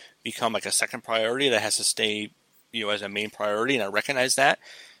PhD become a second priority. That has to stay, as a main priority, and I recognize that.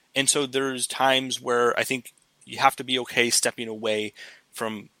 And so there's times where I think you have to be okay stepping away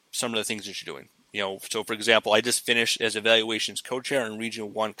from some of the things that you're doing. So for example, I just finished as evaluations co-chair in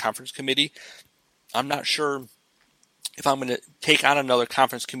Region 1 conference committee. I'm not sure if I'm going to take on another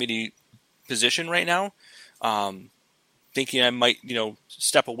conference committee position right now. Thinking I might,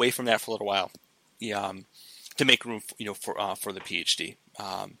 step away from that for a little while, to make room, for the PhD.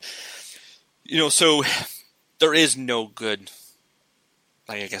 So there is no good,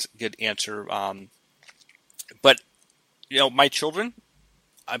 good answer. But my children,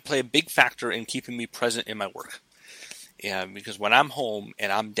 I play a big factor in keeping me present in my work. Because when I'm home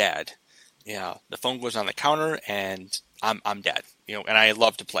and I'm dad, the phone goes on the counter and I'm dad, and I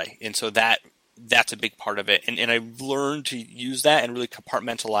love to play. And so that's a big part of it. And I've learned to use that and really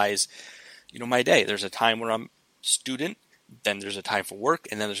compartmentalize, my day. There's a time where I'm student, then there's a time for work,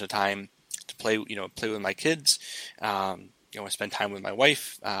 and then there's a time to play with my kids. I spend time with my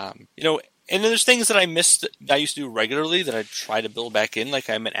wife, and then there's things that I missed that I used to do regularly that I try to build back in. Like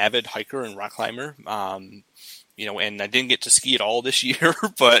I'm an avid hiker and rock climber, and I didn't get to ski at all this year,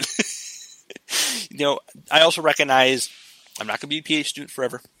 but, I also recognize I'm not going to be a PhD student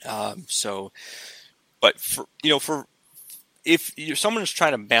forever. But if someone is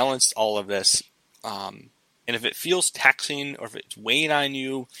trying to balance all of this, and if it feels taxing or if it's weighing on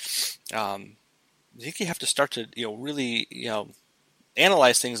you, I think you have to start to, really,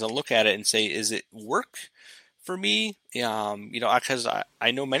 analyze things and look at it and say, is it work for me? Because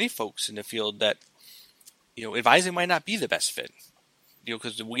I know many folks in the field that, advising might not be the best fit.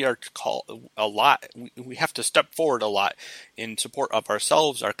 Because we are called a lot, we have to step forward a lot in support of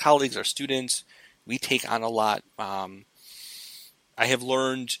ourselves, our colleagues, our students, We take on a lot. I have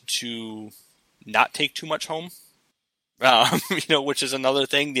learned to not take too much home, which is another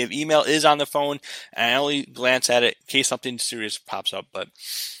thing. The email is on the phone, and I only glance at it in case something serious pops up. But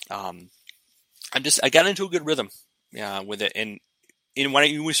I got into a good rhythm with it, and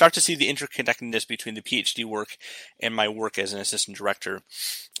when we start to see the interconnectedness between the PhD work and my work as an assistant director,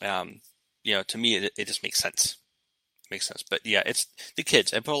 to me it just makes sense. But yeah, it's the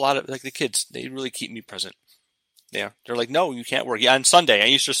kids. I put a lot of the kids. They really keep me present. Yeah, they're like, no, you can't work. Yeah, on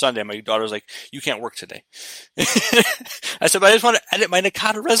Easter Sunday, my daughter was like, you can't work today. I said, but I just want to edit my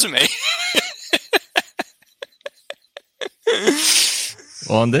Nakata resume.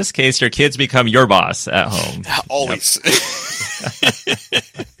 Well, in this case, your kids become your boss at home. Always.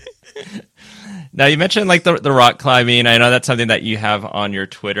 Now, you mentioned the rock climbing. I know that's something that you have on your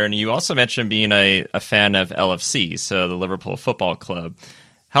Twitter, and you also mentioned being a fan of LFC, so the Liverpool Football Club.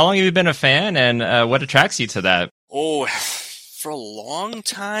 How long have you been a fan, and what attracts you to that? Oh, for a long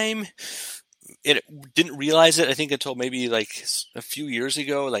time. It didn't realize it, I think, until maybe a few years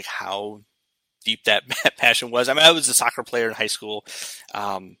ago, how deep that passion was. I mean, I was a soccer player in high school.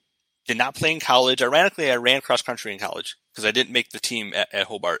 Did not play in college. Ironically, I ran cross country in college because I didn't make the team at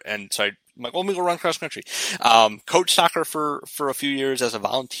Hobart. And so I'm like, well, let me go run cross country. Coached soccer for a few years as a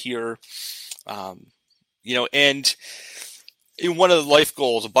volunteer. And one of the life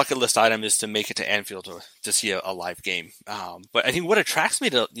goals, a bucket list item, is to make it to Anfield to see a live game. But I think what attracts me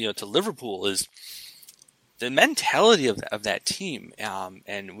to Liverpool is the mentality of that team.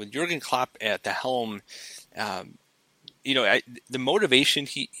 And with Jurgen Klopp at the helm, the motivation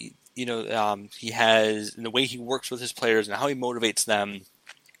he has, and the way he works with his players, and how he motivates them,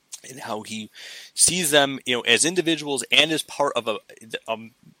 and how he sees them, as individuals and as part of a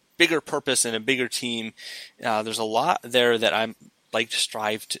bigger purpose and a bigger team. There's a lot there that I'm to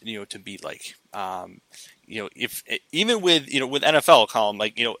strive to be like. If even with NFL, Colin,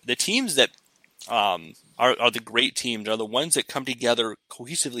 the teams that are the great teams are the ones that come together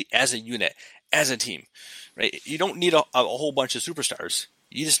cohesively as a unit, as a team, right? You don't need a whole bunch of superstars.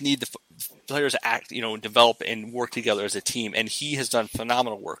 You just need the players to act, develop and work together as a team. And he has done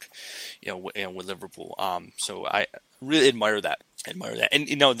phenomenal work, with Liverpool. So I really admire that. And,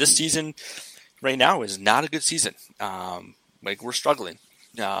 this season right now is not a good season. We're struggling.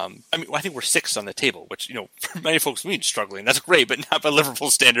 I think we're sixth on the table, which, for many folks means struggling. That's great, but not by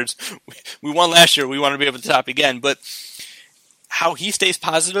Liverpool standards. We won last year. We want to be able to top again. But how he stays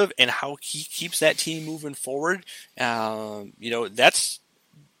positive and how he keeps that team moving forward, that's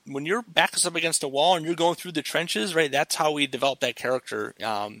when your back is up against a wall and you're going through the trenches, right? That's how we develop that character.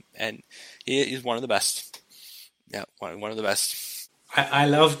 And he's one of the best. Yeah, one of the best. I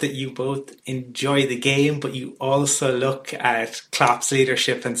love that you both enjoy the game, but you also look at Klopp's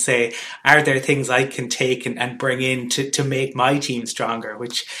leadership and say, are there things I can take and bring in to make my team stronger,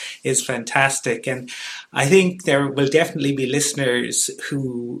 which is fantastic. And I think there will definitely be listeners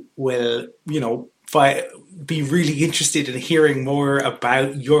who will, be really interested in hearing more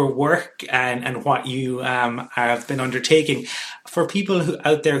about your work and what you have been undertaking. For people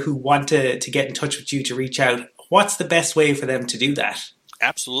out there who want to get in touch with you, to reach out, what's the best way for them to do that?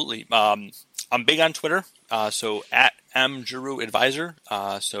 Absolutely. I'm big on Twitter. So at mGeroux Advisor.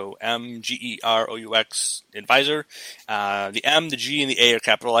 So MGEROUX Advisor. The M, the G, and the A are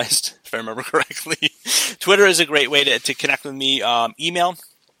capitalized, if I remember correctly. Twitter is a great way to connect with me. Email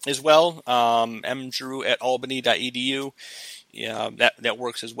as well. mGeroux@albany.edu. Yeah, that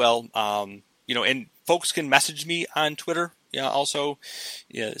works as well. And folks can message me on Twitter. Yeah, also.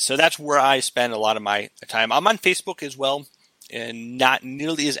 Yeah, so that's where I spend a lot of my time. I'm on Facebook as well, and not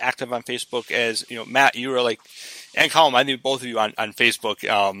nearly as active on Facebook as, Matt, you were and Colin, I think both of you on Facebook.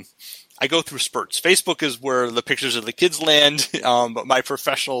 I go through spurts. Facebook is where the pictures of the kids land, but my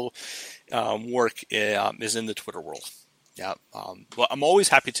professional work is in the Twitter world. Yeah. Well, I'm always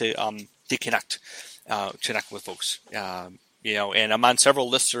happy to connect with folks. And I'm on several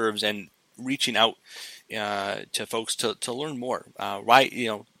listservs and reaching out to folks to learn more. Right?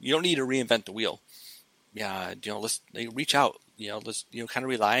 You don't need to reinvent the wheel. Yeah. Let's reach out. Let's kind of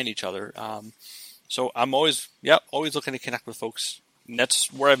rely on each other. So I'm always looking to connect with folks. And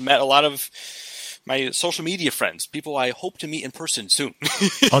that's where I've met a lot of my social media friends, people I hope to meet in person soon.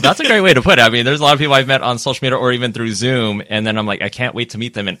 Oh, that's a great way to put it. I mean, there's a lot of people I've met on social media or even through Zoom, and then I'm like, I can't wait to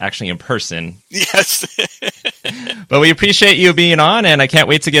meet them actually in person. Yes. But we appreciate you being on, and I can't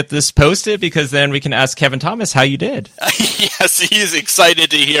wait to get this posted because then we can ask Kevin Thomas how you did. Yes, he's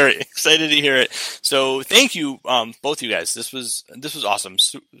excited to hear it. So thank you, both you guys. This was awesome.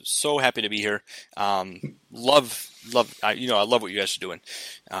 So happy to be here. I love what you guys are doing.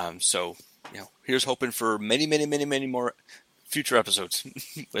 So here's hoping for many, many, many, many more future episodes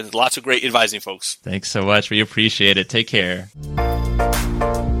with lots of great advising folks. Thanks so much. We appreciate it. Take care.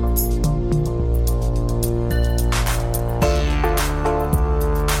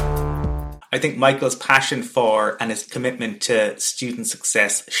 I think Michael's passion for and his commitment to student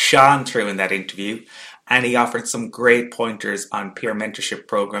success shone through in that interview, and he offered some great pointers on peer mentorship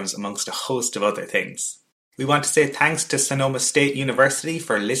programs amongst a host of other things. We want to say thanks to Sonoma State University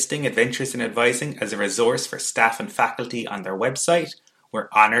for listing Adventures in Advising as a resource for staff and faculty on their website. We're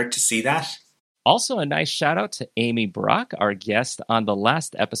honoured to see that. Also, a nice shout out to Amy Brock, our guest on the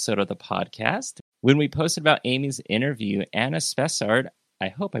last episode of the podcast. When we posted about Amy's interview, Anna Spessard, I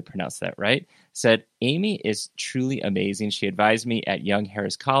hope I pronounced that right, said, Amy is truly amazing. She advised me at Young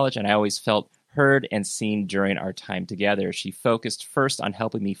Harris College, and I always felt heard and seen during our time together. She focused first on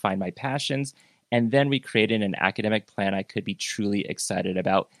helping me find my passions, and then we created an academic plan I could be truly excited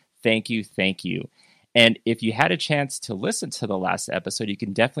about. Thank you, thank you. And if you had a chance to listen to the last episode, you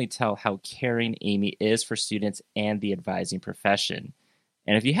can definitely tell how caring Amy is for students and the advising profession.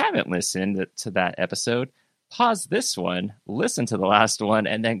 And if you haven't listened to that episode, pause this one, listen to the last one,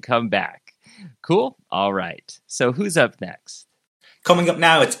 and then come back. Cool? All right. So who's up next? Coming up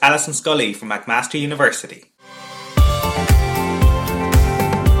now, it's Alison Scully from McMaster University.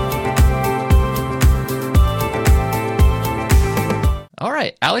 All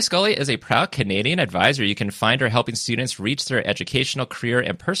right. Ali Scully is a proud Canadian advisor. You can find her helping students reach their educational, career,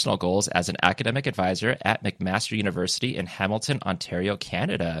 and personal goals as an academic advisor at McMaster University in Hamilton, Ontario,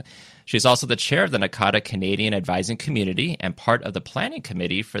 Canada. She's also the chair of the NACADA Canadian Advising Community and part of the planning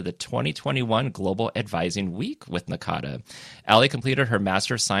committee for the 2021 Global Advising Week with NACADA. Ali completed her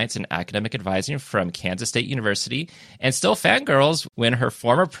Master of Science in Academic Advising from Kansas State University and still fangirls when her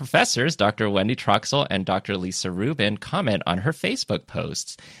former professors, Dr. Wendy Troxel and Dr. Lisa Rubin, comment on her Facebook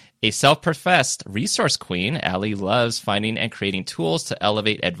posts. A self-professed resource queen, Ali loves finding and creating tools to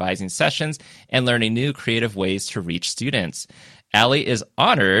elevate advising sessions and learning new creative ways to reach students. Ali is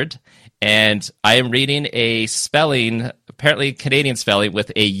honored, and I am reading a spelling, apparently Canadian spelling with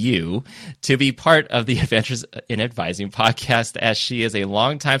a U, to be part of the Adventures in Advising podcast, as she is a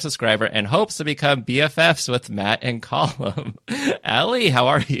longtime subscriber and hopes to become BFFs with Matt and Colum. Ali, how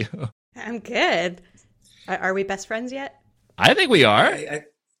are you? I'm good. Are we best friends yet? I think we are.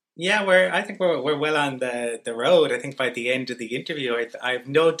 I think we're well on the road. I think by the end of the interview, I have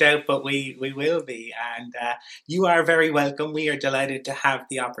no doubt, but we will be. And you are very welcome. We are delighted to have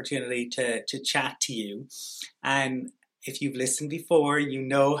the opportunity to chat to you. And if you've listened before, you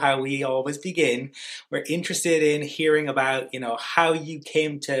know how we always begin. We're interested in hearing about, how you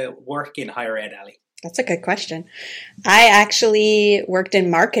came to work in higher ed, Ali. That's a good question. I actually worked in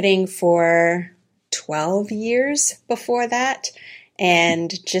marketing for 12 years before that.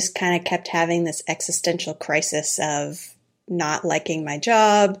 And just kind of kept having this existential crisis of not liking my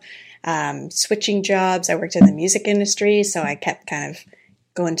job, switching jobs. I worked in the music industry, so I kept kind of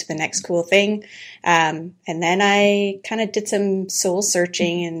going to the next cool thing. And then I kind of did some soul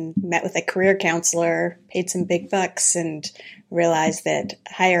searching and met with a career counselor, paid some big bucks, and realized that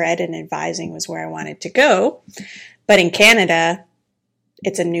higher ed and advising was where I wanted to go. But in Canada,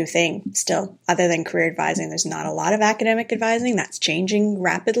 it's a new thing still. Other than career advising, there's not a lot of academic advising. That's changing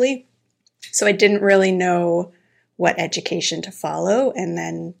rapidly. So I didn't really know what education to follow. And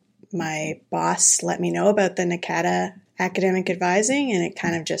then my boss let me know about the NACADA academic advising, and it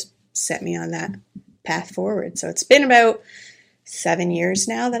kind of just set me on that path forward. So it's been about 7 years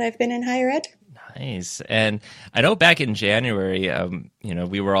now that I've been in higher ed. Nice. And I know back in January,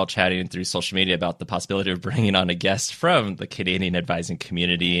 we were all chatting through social media about the possibility of bringing on a guest from the Canadian advising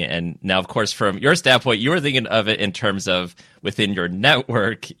community. And now, of course, from your standpoint, you were thinking of it in terms of within your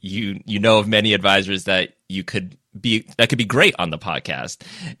network, you know of many advisors that could be great on the podcast.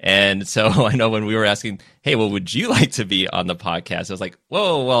 And so I know when we were asking, hey, well, would you like to be on the podcast? I was like,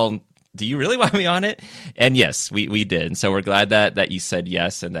 whoa, well, do you really want me on it? And yes, we did. And so we're glad that you said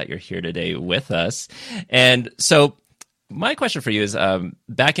yes and that you're here today with us. And so my question for you is,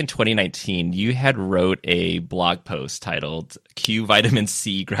 back in 2019, you had wrote a blog post titled Q Vitamin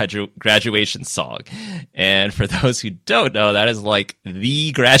C Graduation Song. And for those who don't know, that is like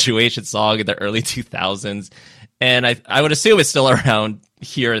the graduation song in the early 2000s. And I would assume it's still around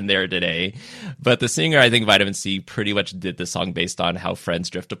here and there today. But the singer, I think Vitamin C, pretty much did the song based on how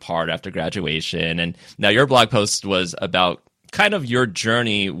friends drift apart after graduation. And now your blog post was about kind of your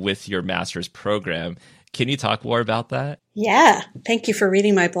journey with your master's program. Can you talk more about that? Yeah. Thank you for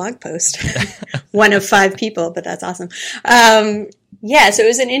reading my blog post. One of 5 people, but that's awesome. So it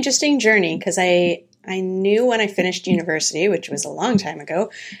was an interesting journey because I knew when I finished university, which was a long time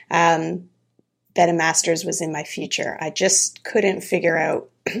ago, that a master's was in my future. I just couldn't figure out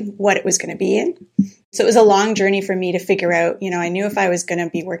what it was going to be in. So it was a long journey for me to figure out, I knew if I was going to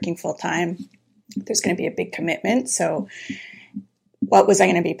be working full time, there's going to be a big commitment. So what was I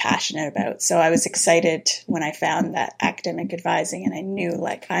going to be passionate about? So I was excited when I found that academic advising, and I knew,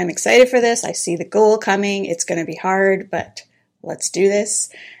 like, I'm excited for this. I see the goal coming. It's going to be hard, but let's do this.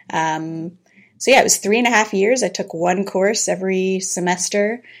 So yeah, it was 3.5 years. I took one course every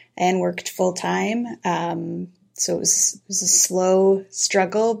semester and worked full time. So it was a slow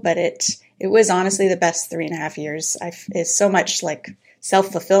struggle, but it was honestly the best 3.5 years. It's so much like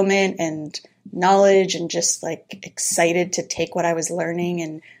self-fulfillment and knowledge, and just like excited to take what I was learning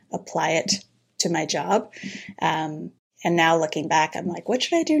and apply it to my job. And now looking back, I'm like, what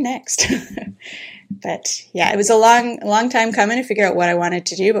should I do next? But yeah, it was a long time coming to figure out what I wanted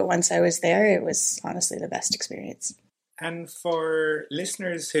to do. But once I was there, it was honestly the best experience. And for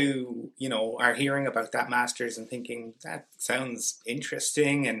listeners who, are hearing about that master's and thinking that sounds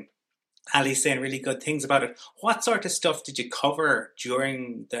interesting, and Ali's saying really good things about it, what sort of stuff did you cover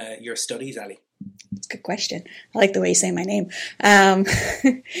during your studies, Ali? That's a good question. I like the way you say my name.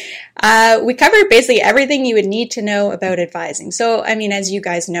 We covered basically everything you would need to know about advising. So, as you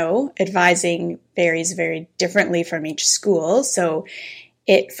guys know, advising varies very differently from each school. So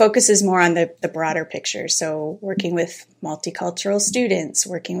it focuses more on the broader picture. So working with multicultural students,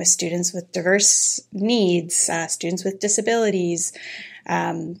 working with students with diverse needs, students with disabilities,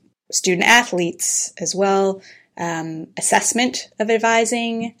 student athletes as well, assessment of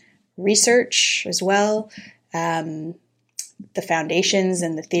advising, research as well, the foundations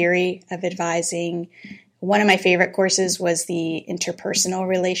and the theory of advising. One of my favorite courses was the interpersonal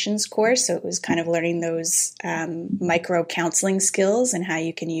relations course. So it was kind of learning those micro counseling skills and how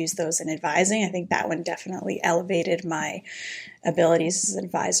you can use those in advising. I think that one definitely elevated my abilities as an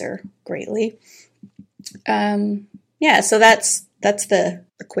advisor greatly. So that's the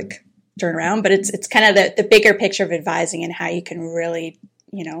quick turnaround, but it's kind of the bigger picture of advising and how you can really,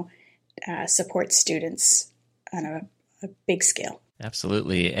 support students on a big scale.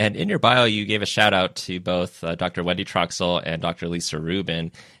 Absolutely. And in your bio, you gave a shout out to both Dr. Wendy Troxel and Dr. Lisa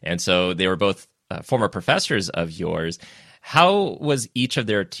Rubin. And so they were both former professors of yours. How was each of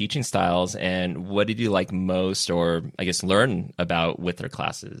their teaching styles, and what did you like most, or I guess learn about with their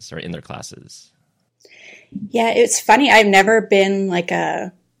classes or in their classes? Yeah, it's funny. I've never been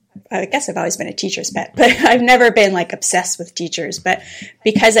I guess I've always been a teacher's pet, but I've never been obsessed with teachers. But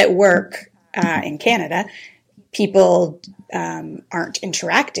because at work in Canada, people aren't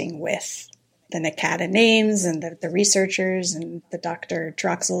interacting with the NACADA names and the researchers and the Dr.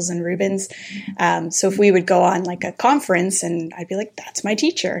 Troxels and Rubins. So if we would go on a conference, and I'd be like, that's my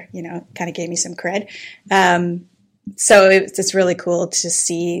teacher, kind of gave me some cred. So it's really cool to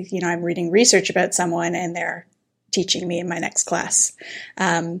see, I'm reading research about someone and they're teaching me in my next class.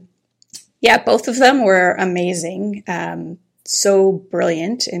 Both of them were amazing. So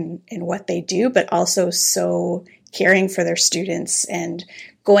brilliant in what they do, but also so caring for their students and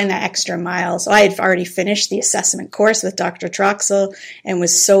going that extra mile. So I had already finished the assessment course with Dr. Troxel and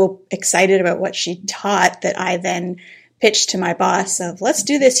was so excited about what she taught that I then pitched to my boss of, let's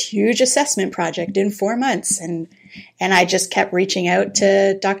do this huge assessment project in 4 months. And I just kept reaching out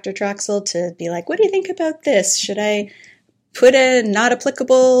to Dr. Troxel to be like, what do you think about this? Should I put a not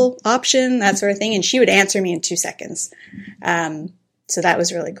applicable option, that sort of thing? And she would answer me in 2 seconds. So that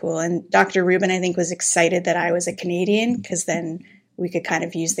was really cool. And Dr. Rubin, I think, was excited that I was a Canadian, because then we could kind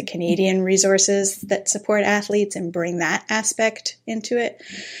of use the Canadian resources that support athletes and bring that aspect into it.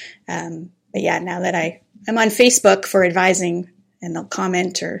 But yeah, now that I'm on Facebook for advising and they'll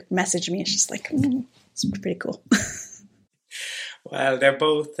comment or message me, it's just it's pretty cool. Well, they're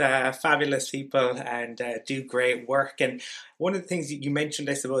both fabulous people and do great work. And one of the things you mentioned,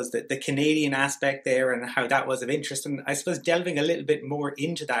 I suppose, the Canadian aspect there and how that was of interest. And I suppose delving a little bit more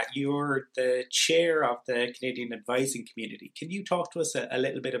into that, you're the chair of the Canadian advising community. Can you talk to us a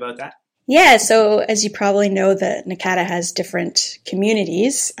little bit about that? Yeah, so as you probably know, the NACADA has different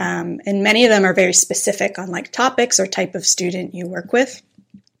communities, and many of them are very specific on topics or type of student you work with.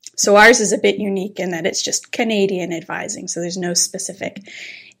 So ours is a bit unique in that it's just Canadian advising, so there's no specific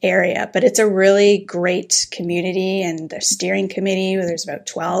area, but it's a really great community, and the steering committee, there's about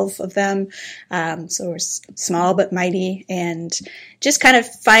 12 of them, so we're small but mighty, and just kind of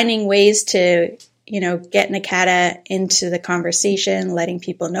finding ways to get NACADA into the conversation, letting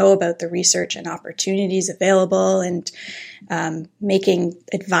people know about the research and opportunities available, and making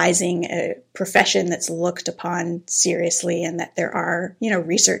advising a profession that's looked upon seriously, and that there are,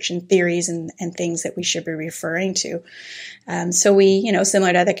 research and theories and things that we should be referring to. So we,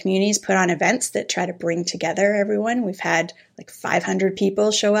 similar to other communities, put on events that try to bring together everyone. We've had like 500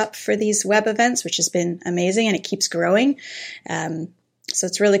 people show up for these web events, which has been amazing, and it keeps growing. So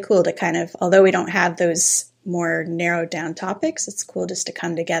it's really cool to kind of, although we don't have those more narrowed down topics, it's cool just to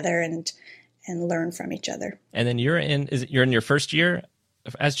come together and learn from each other. And then you're in your first year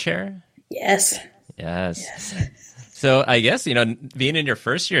as chair? Yes. So I guess, being in your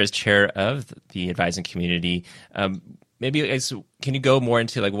first year as chair of the advising community, maybe can you go more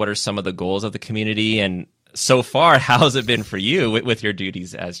into like what are some of the goals of the community, and so far, how has it been for you with your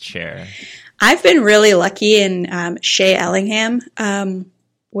duties as chair? I've been really lucky, and Shay Ellingham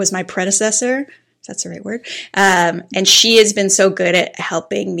was my predecessor, if that's the right word. And she has been so good at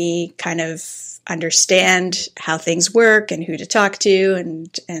helping me kind of understand how things work and who to talk to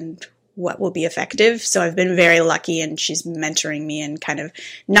and what will be effective. So I've been very lucky, and she's mentoring me and kind of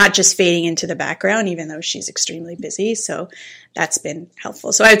not just fading into the background, even though she's extremely busy. So that's been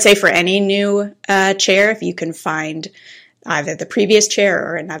helpful. So I would say for any new chair, if you can find either the previous chair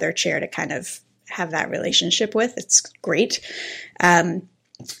or another chair to kind of have that relationship with, it's great.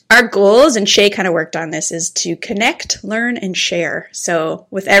 Our goals, and Shay kind of worked on this, is to connect, learn, and share. So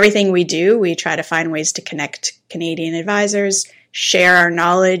with everything we do, we try to find ways to connect Canadian advisors, share our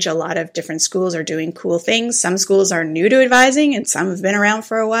knowledge. A lot of different schools are doing cool things. Some schools are new to advising, and some have been around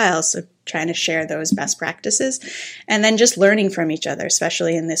for a while. So trying to share those best practices, and then just learning from each other,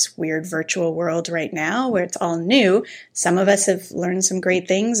 especially in this weird virtual world right now where it's all new. Some of us have learned some great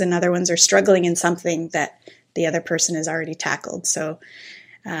things, and other ones are struggling in something that the other person has already tackled. So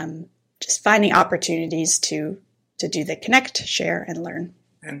just finding opportunities to do the connect, share, and learn.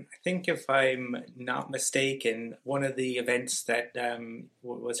 And I think if I'm not mistaken, one of the events that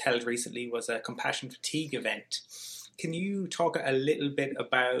was held recently was a compassion fatigue event. Can you talk a little bit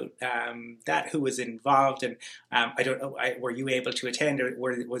about that, who was involved, and I don't know, were you able to attend, or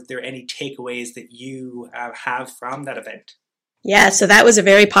was there any takeaways that you have from that event? Yeah, so that was a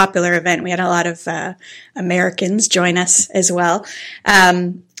very popular event. We had a lot of Americans join us as well.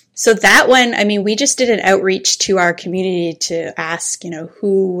 So that one, we just did an outreach to our community to ask,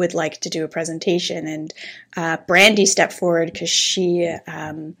 who would like to do a presentation. And Brandy stepped forward because she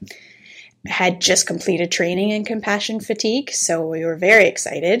had just completed training in compassion fatigue. So we were very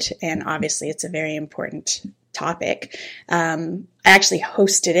excited. And obviously, it's a very important topic. I actually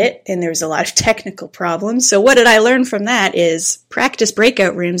hosted it, and there was a lot of technical problems. So what did I learn from that is practice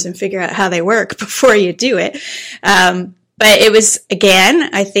breakout rooms and figure out how they work before you do it. But it was, again,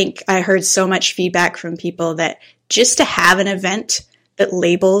 I think I heard so much feedback from people that just to have an event that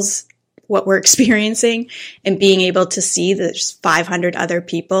labels what we're experiencing and being able to see there's 500 other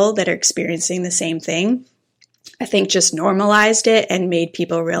people that are experiencing the same thing, I think just normalized it and made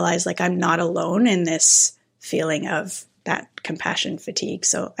people realize, like, I'm not alone in this feeling of that compassion fatigue.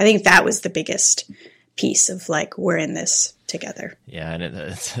 So I think that was the biggest piece of, like, we're in this together. Yeah, and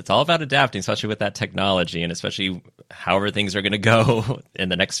it's all about adapting, especially with that technology, and especially however things are going to go in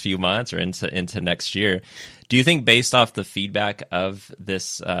the next few months or into next year. Do you think, based off the feedback of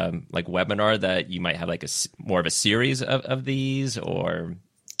this webinar, that you might have like more of a series of these, or?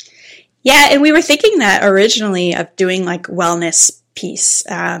 Yeah, and we were thinking that originally of doing like wellness piece.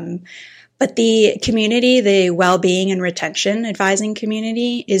 But the community, the well-being and retention advising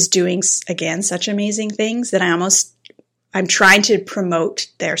community, is doing, again, such amazing things that I'm trying to promote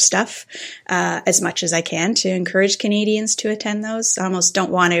their stuff as much as I can to encourage Canadians to attend those. I almost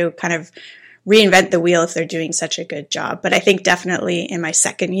don't want to kind of reinvent the wheel if they're doing such a good job. But I think definitely in my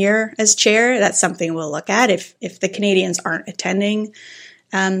second year as chair, that's something we'll look at. If the Canadians aren't attending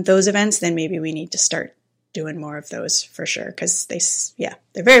those events, then maybe we need to start doing more of those for sure, because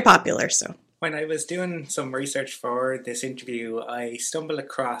they're very popular. So when I was doing some research for this interview, I stumbled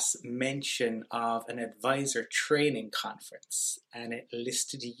across mention of an advisor training conference, and it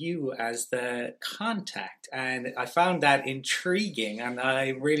listed you as the contact, and I found that intriguing, and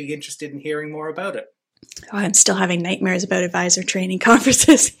I'm really interested in hearing more about it. Oh, I'm still having nightmares about advisor training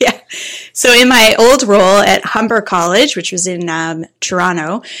conferences. Yeah. So in my old role at Humber College, which was in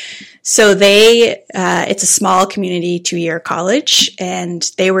Toronto, so it's a small community 2-year college, and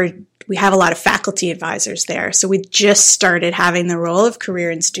we have a lot of faculty advisors there. So we just started having the role of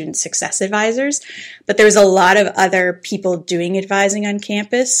career and student success advisors, but there was a lot of other people doing advising on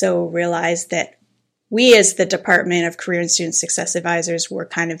campus. So realized that we as the Department of Career and Student Success Advisors were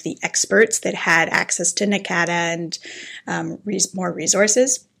kind of the experts that had access to NACADA and more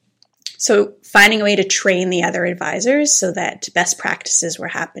resources. So finding a way to train the other advisors so that best practices were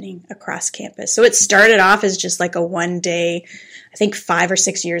happening across campus. So it started off as just like a one-day, I think 5 or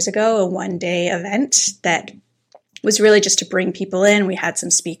 6 years ago, a one-day event that was really just to bring people in. We had some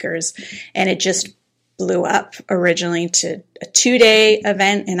speakers, and it just blew up originally to a 2-day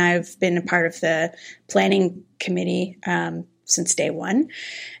event, and I've been a part of the planning committee since day one.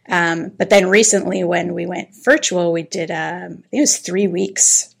 But then recently when we went virtual, we did, I think it was 3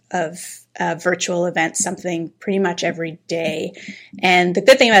 weeks of virtual events, something pretty much every day. And the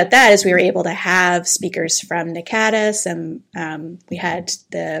good thing about that is we were able to have speakers from NACADA. We had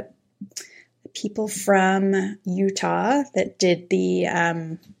the people from Utah that did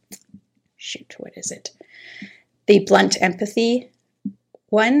the, the blunt empathy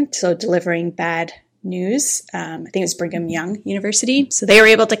one. So delivering bad news. I think it was Brigham Young University. So they were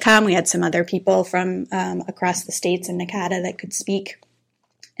able to come. We had some other people from across the states in NACADA that could speak.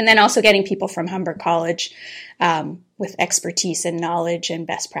 And then also getting people from Humber College with expertise and knowledge and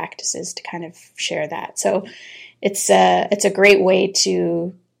best practices to kind of share that. So it's a great way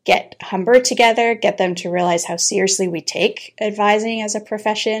to get Humber together, get them to realize how seriously we take advising as a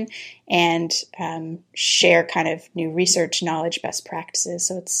profession, and share kind of new research, knowledge, best practices.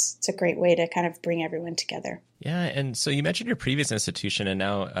 So it's a great way to kind of bring everyone together. Yeah, and so you mentioned your previous institution, and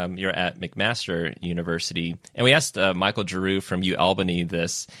now you're at McMaster University. And we asked Michael Giroux from UAlbany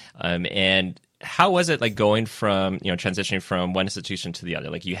this, and how was it like going from, transitioning from one institution to the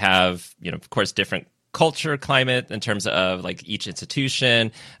other? Like you have, of course, different culture, climate in terms of like each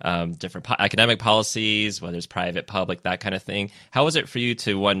institution, different academic policies, whether it's private, public, that kind of thing. How was it for you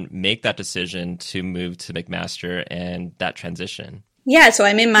to, make that decision to move to McMaster and that transition? Yeah, so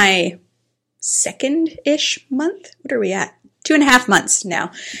I'm in my second-ish month. What are we at? 2.5 months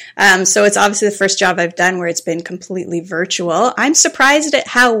now. So it's obviously the first job I've done where it's been completely virtual. I'm surprised at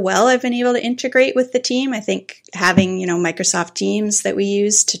how well I've been able to integrate with the team. I think having, Microsoft Teams that we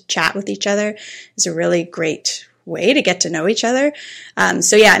use to chat with each other is a really great way to get to know each other.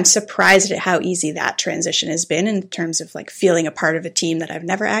 So yeah, I'm surprised at how easy that transition has been in terms of like feeling a part of a team that I've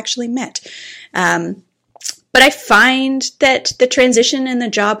never actually met. But I find that the transition in the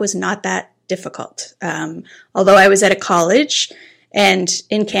job was not that difficult. Although I was at a college, and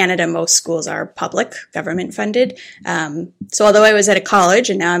in Canada, most schools are public, government funded. So although I was at a college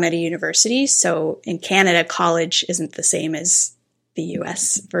and now I'm at a university, so in Canada, college isn't the same as the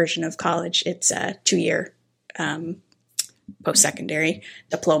US version of college. It's a 2-year post-secondary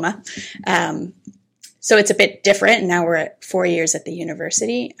diploma. So it's a bit different. Now we're at 4 years at the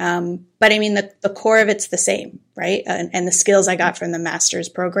university. But I mean, the core of it's the same, right? And the skills I got from the master's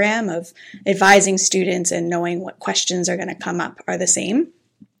program of advising students and knowing what questions are going to come up are the same.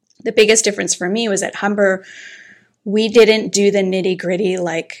 The biggest difference for me was at Humber, we didn't do the nitty gritty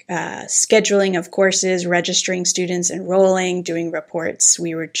like scheduling of courses, registering students, enrolling, doing reports.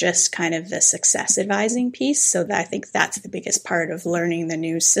 We were just kind of the success advising piece. So I think that's the biggest part of learning the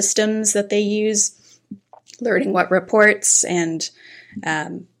new systems that they use, learning what reports and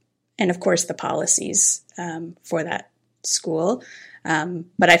of course the policies for that school.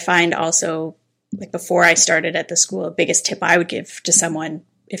 But I find also, like before I started at the school, the biggest tip I would give to someone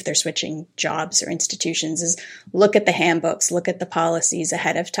if they're switching jobs or institutions is look at the handbooks, look at the policies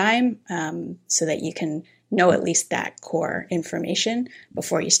ahead of time so that you can know at least that core information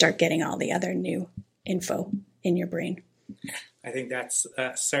before you start getting all the other new info in your brain. I think that's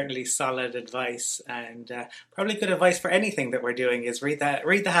certainly solid advice, and probably good advice for anything that we're doing is read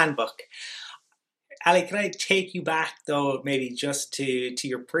the handbook. Ali, can I take you back though, maybe just to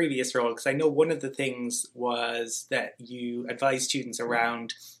your previous role? Because I know one of the things was that you advise students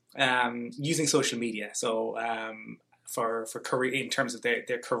around using social media. So for career, in terms of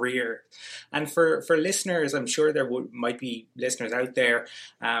their career, and for listeners, I'm sure there might be listeners out there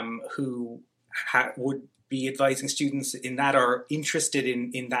who would be advising students in that or interested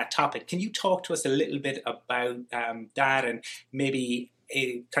in that topic. Can you talk to us a little bit about that and maybe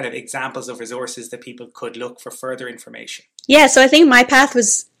kind of examples of resources that people could look for further information? Yeah, so I think my path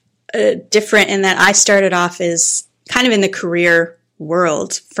was different in that I started off as kind of in the career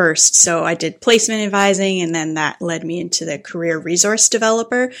world first. So I did placement advising, and then that led me into the career resource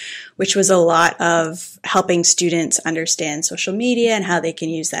developer, which was a lot of helping students understand social media and how they can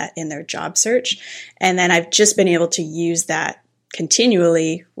use that in their job search. And then I've just been able to use that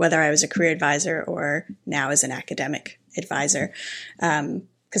continually, whether I was a career advisor or now as an academic advisor.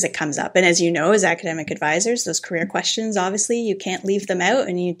 because it comes up. And as you know, as academic advisors, those career questions, obviously, you can't leave them out,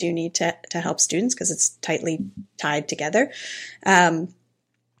 and you do need to help students because it's tightly tied together.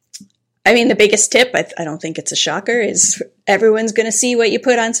 I mean, the biggest tip, I don't think it's a shocker, is everyone's going to see what you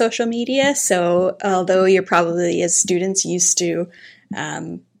put on social media. So although you're probably, as students, used to,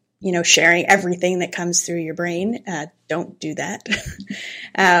 sharing everything that comes through your brain, don't do that.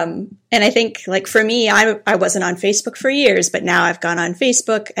 And I think, like, for me, I wasn't on Facebook for years, but now I've gone on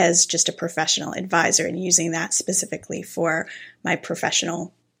Facebook as just a professional advisor and using that specifically for my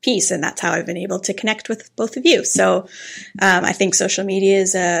professional piece. And that's how I've been able to connect with both of you. So I think social media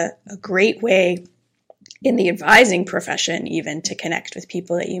is a great way in the advising profession, even to connect with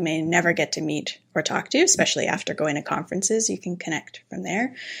people that you may never get to meet or talk to, especially after going to conferences. You can connect from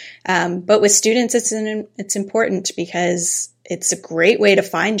there. But with students, it's important because it's a great way to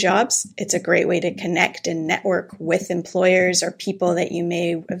find jobs. It's a great way to connect and network with employers or people that you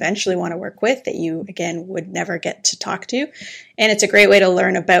may eventually want to work with that you, again, would never get to talk to. And it's a great way to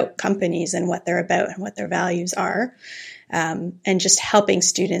learn about companies and what they're about and what their values are. And just helping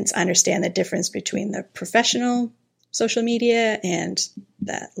students understand the difference between the professional social media and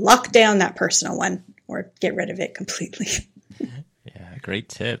the lockdown, that personal one, or get rid of it completely. Yeah, great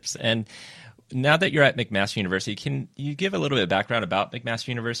tips. And now that you're at McMaster University, can you give a little bit of background about McMaster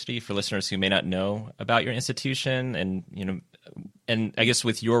University for listeners who may not know about your institution and I guess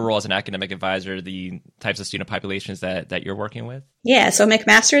with your role as an academic advisor, the types of student populations that you're working with? Yeah, so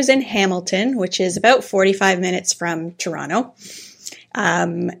McMaster is in Hamilton, which is about 45 minutes from Toronto.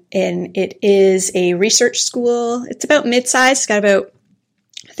 And it is a research school. It's about mid-sized. It's got about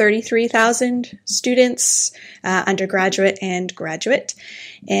 33,000 students, undergraduate and graduate.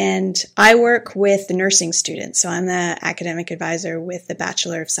 And I work with the nursing students. So I'm the academic advisor with the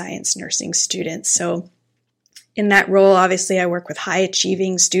Bachelor of Science nursing students. So in that role, obviously, I work with high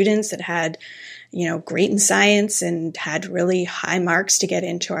achieving students that had, great in science and had really high marks to get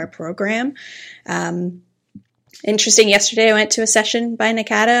into our program. Interesting, yesterday I went to a session by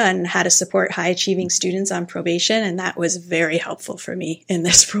NACADA on how to support high achieving students on probation, and that was very helpful for me in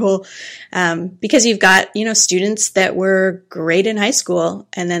this role because you've got, students that were great in high school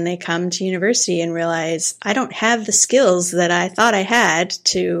and then they come to university and realize, I don't have the skills that I thought I had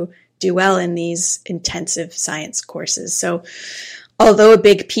to do well in these intensive science courses. So although a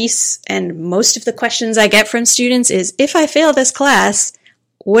big piece and most of the questions I get from students is, if I fail this class,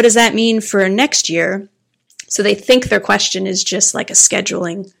 what does that mean for next year? So they think their question is just like a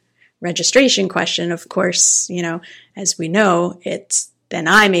scheduling registration question. Of course, as we know, then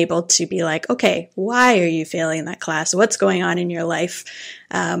I'm able to be like, okay, why are you failing that class? What's going on in your life?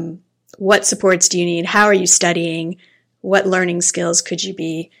 What supports do you need? How are you studying? What learning skills could you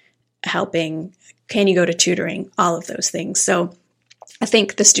be helping? Can you go to tutoring? All of those things. So I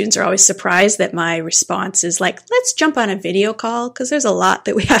think the students are always surprised that my response is like, let's jump on a video call because there's a lot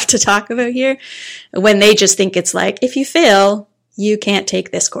that we have to talk about here, when they just think it's like, if you fail, you can't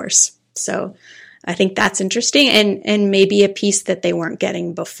take this course. So I think that's interesting and maybe a piece that they weren't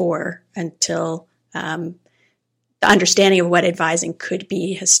getting before until the understanding of what advising could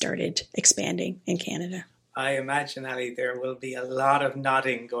be has started expanding in Canada. I imagine, Ali, there will be a lot of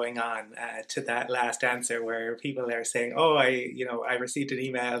nodding going on to that last answer, where people are saying, "Oh, I received an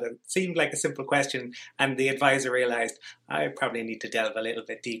email that seemed like a simple question, and the advisor realized I probably need to delve a little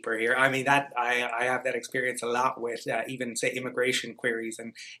bit deeper here." I mean, that I have that experience a lot with even say immigration queries, and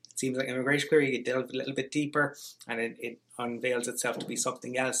it seems like immigration query, you delve a little bit deeper, and it unveils itself to be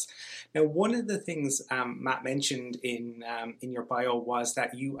something else. Now, one of the things Matt mentioned in your bio was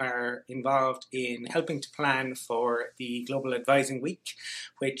that you are involved in helping to plan for the Global Advising Week,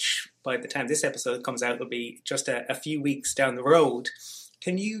 which by the time this episode comes out will be just a few weeks down the road.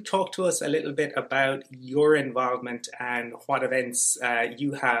 Can you talk to us a little bit about your involvement and what events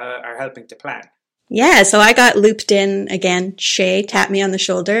you are helping to plan? Yeah, so I got looped in again. Shay tapped me on the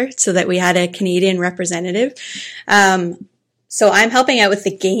shoulder so that we had a Canadian representative. So I'm helping out with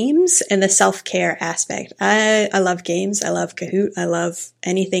the games and the self-care aspect. I love games. I love Kahoot. I love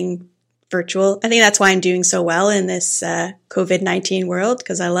anything virtual. I think that's why I'm doing so well in this COVID-19 world,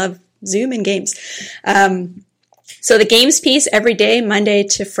 because I love Zoom and games. So the games piece, every day, Monday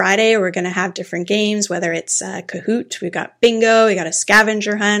to Friday, we're going to have different games, whether it's Kahoot, we've got bingo, we got a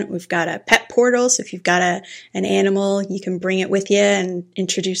scavenger hunt, we've got a pet portal. So if you've got an animal, you can bring it with you and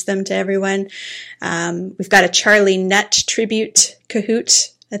introduce them to everyone. We've got a Charlie Nutt tribute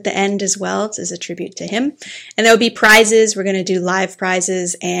Kahoot at the end as well, as a tribute to him. And there'll be prizes. We're going to do live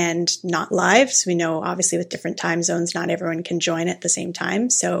prizes and not live. So we know, obviously, with different time zones, not everyone can join at the same time.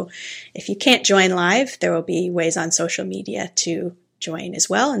 So if you can't join live, there will be ways on social media to join as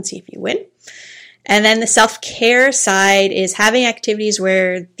well and see if you win. And then the self-care side is having activities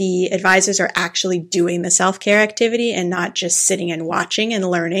where the advisors are actually doing the self-care activity and not just sitting and watching and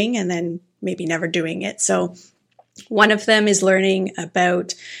learning and then maybe never doing it. So one of them is learning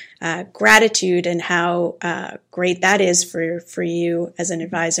about gratitude and how great that is for you as an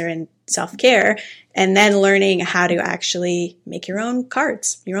advisor in self-care, and then learning how to actually make your own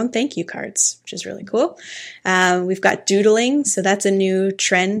cards, your own thank you cards, which is really cool. We've got doodling. So that's a new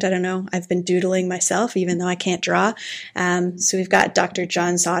trend. I don't know. I've been doodling myself, even though I can't draw. So we've got Dr.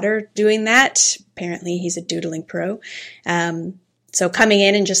 John Sauter doing that. Apparently he's a doodling pro. So coming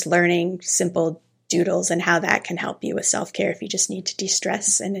in and just learning simple doodles and how that can help you with self-care if you just need to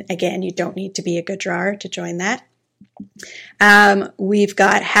de-stress. And again, you don't need to be a good drawer to join that. We've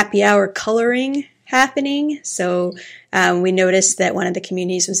got happy hour coloring happening. So we noticed that one of the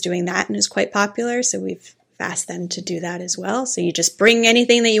communities was doing that and is quite popular. So we've asked them to do that as well. So you just bring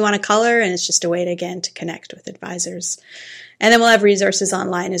anything that you want to color, and it's just a way to, again, to connect with advisors. And then we'll have resources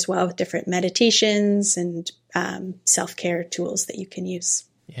online as well with different meditations and self-care tools that you can use.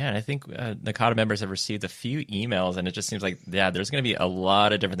 Yeah, and I think NACADA members have received a few emails, and it just seems like, there's going to be a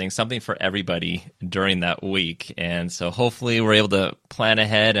lot of different things, something for everybody during that week. And so hopefully we're able to plan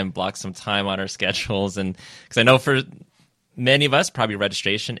ahead and block some time on our schedules. And because I know for many of us, probably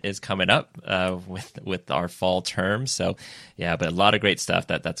registration is coming up with our fall term. So yeah, but a lot of great stuff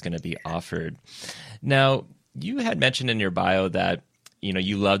that's going to be offered. Now, you had mentioned in your bio that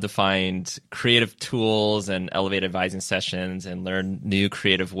you love to find creative tools and elevate advising sessions and learn new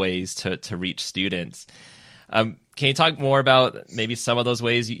creative ways to reach students. Can you talk more about maybe some of those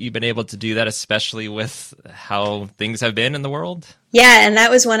ways you've been able to do that, especially with how things have been in the world? Yeah, and that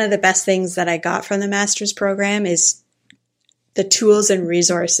was one of the best things that I got from the master's program is the tools and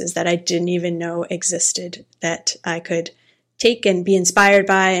resources that I didn't even know existed that I could take and be inspired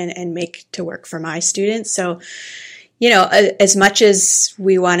by and make to work for my students. So as much as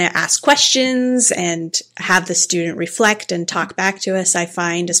we want to ask questions and have the student reflect and talk back to us, I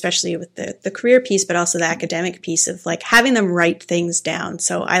find, especially with the career piece, but also the academic piece of like having them write things down.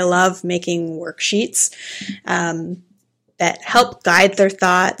 So I love making worksheets that help guide their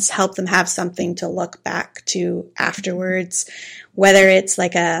thoughts, help them have something to look back to afterwards, whether it's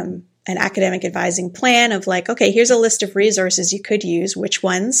like an academic advising plan of like, okay, here's a list of resources you could use, which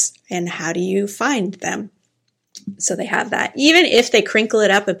ones, and how do you find them? So they have that. Even if they crinkle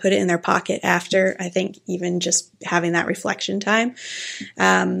it up and put it in their pocket after, I think even just having that reflection time.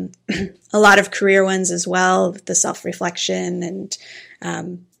 A lot of career ones as well, the self-reflection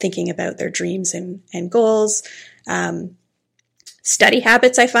and thinking about their dreams and goals. Study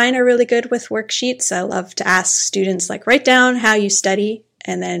habits I find are really good with worksheets. I love to ask students like write down how you study.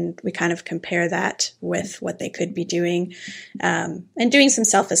 And then we kind of compare that with what they could be doing, and doing some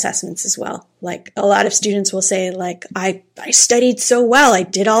self-assessments as well. Like a lot of students will say like, I studied so well. I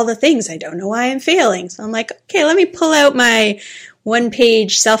did all the things. I don't know why I'm failing. So I'm like, okay, let me pull out my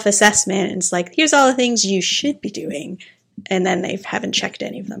 1-page self-assessment. And it's like, here's all the things you should be doing. And then they haven't checked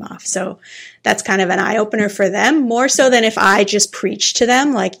any of them off. So that's kind of an eye-opener for them, more so than if I just preach to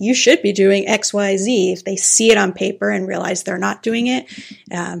them, like, you should be doing X, Y, Z. If they see it on paper and realize they're not doing it,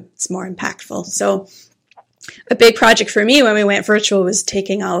 it's more impactful. So a big project for me when we went virtual was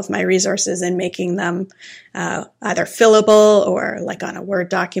taking all of my resources and making them either fillable or like on a Word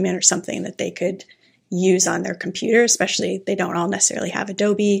document or something that they could use on their computer, especially they don't all necessarily have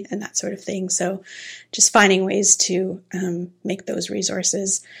Adobe and that sort of thing. So just finding ways to make those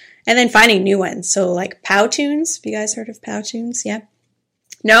resources and then finding new ones. So like Powtoons, have you guys heard of Powtoons? Yeah.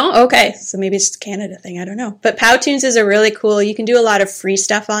 No? Okay. So maybe it's just a Canada thing. I don't know. But Powtoons is a really cool, you can do a lot of free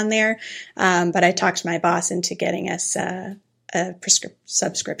stuff on there. But I talked my boss into getting us a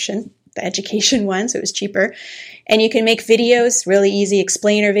subscription, the education one. So it was cheaper. And you can make videos, really easy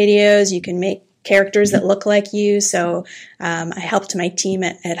explainer videos. You can make characters that look like you. So I helped my team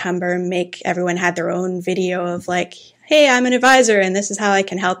at Humber make everyone had their own video of like, hey, I'm an advisor and this is how I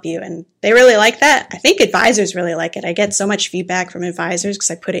can help you. And they really like that. I think advisors really like it. I get so much feedback from advisors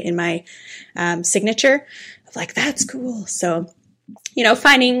because I put it in my signature of like, that's cool. So,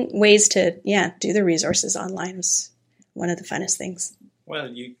 finding ways to, do the resources online was one of the funnest things.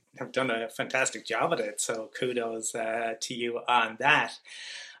 Well, you have done a fantastic job at it. So kudos to you on that.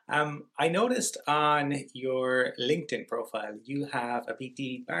 I noticed on your LinkedIn profile, you have a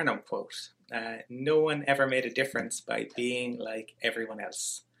P.T. Barnum quote. No one ever made a difference by being like everyone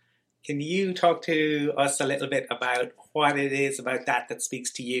else. Can you talk to us a little bit about what it is about that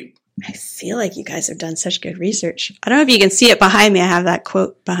speaks to you? I feel like you guys have done such good research. I don't know if you can see it behind me. I have that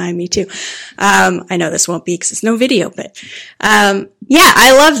quote behind me too. I know this won't be because it's no video, but yeah,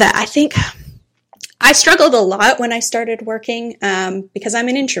 I love that. I think I struggled a lot when I started working because I'm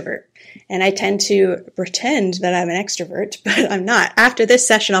an introvert and I tend to pretend that I'm an extrovert, but I'm not. After this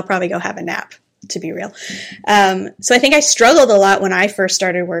session, I'll probably go have a nap, to be real. So I think I struggled a lot when I first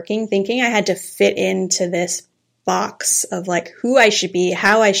started working, thinking I had to fit into this box of like who I should be,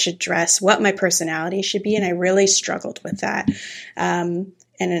 how I should dress, what my personality should be. And I really struggled with that. And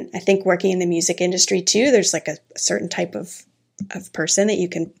I think working in the music industry too, there's like a certain type of person that you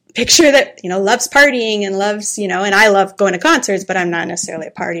can picture that, loves partying and loves, and I love going to concerts, but I'm not necessarily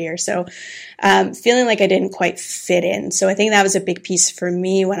a partier. So feeling like I didn't quite fit in. So I think that was a big piece for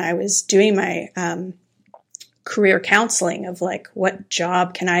me when I was doing my career counseling of like, what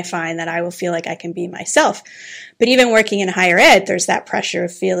job can I find that I will feel like I can be myself? But even working in higher ed, there's that pressure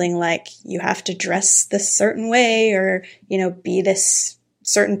of feeling like you have to dress this certain way or, be this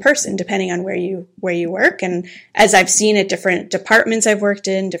certain person depending on where you work. And as I've seen at different departments I've worked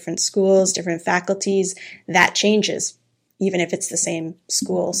in, different schools, different faculties, that changes, even if it's the same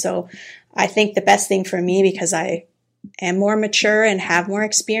school. So I think the best thing for me, because I am more mature and have more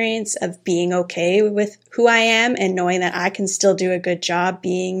experience of being okay with who I am and knowing that I can still do a good job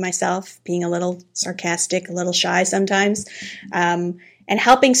being myself, being a little sarcastic, a little shy sometimes, and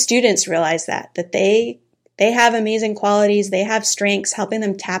helping students realize that they have amazing qualities, they have strengths, helping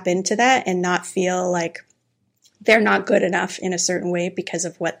them tap into that and not feel like they're not good enough in a certain way because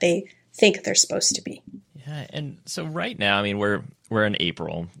of what they think they're supposed to be. Yeah, and so right now, I mean, we're in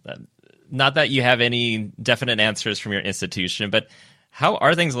April. Not that you have any definite answers from your institution, but how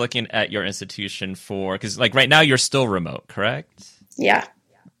are things looking at your institution because like right now you're still remote, correct? Yeah.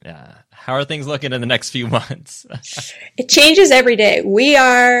 Yeah. How are things looking in the next few months? It changes every day. We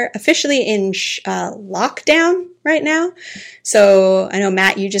are officially in lockdown right now. So I know,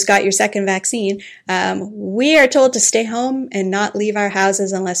 Matt, you just got your second vaccine. We are told to stay home and not leave our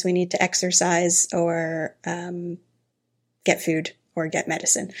houses unless we need to exercise or get food or get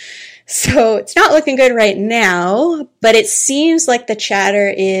medicine. So it's not looking good right now, but it seems like the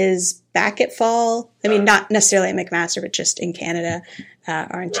chatter is back at fall. I mean, not necessarily at McMaster, but just in Canada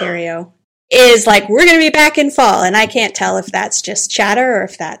or Ontario, is like, we're going to be back in fall. And I can't tell if that's just chatter or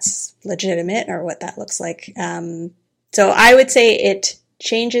if that's legitimate or what that looks like. So I would say it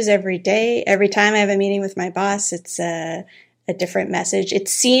changes every day. Every time I have a meeting with my boss, it's a different message. It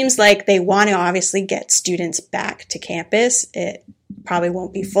seems like they want to obviously get students back to campus. It probably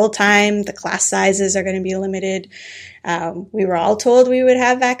won't be full-time. The class sizes are going to be limited. We were all told we would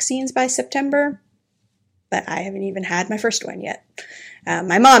have vaccines by September, but I haven't even had my first one yet.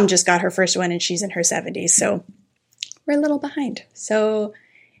 My mom just got her first one and she's in her 70s, so we're a little behind. So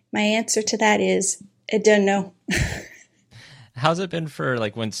my answer to that is, I don't know. How's it been for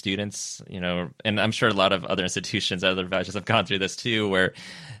like when students, and I'm sure a lot of other institutions, other batches have gone through this too, where,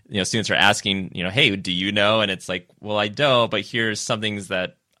 students are asking, hey, do you know? And it's like, well, I don't, but here's some things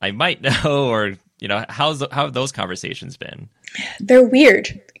that I might know, or, how have those conversations been? They're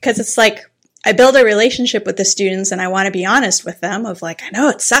weird because it's like, I build a relationship with the students and I want to be honest with them of like, I know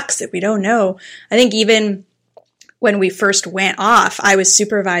it sucks that we don't know. I think even when we first went off, I was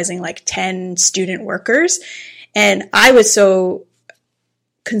supervising like 10 student workers. And I was so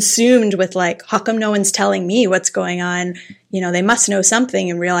consumed with like, how come no one's telling me what's going on? They must know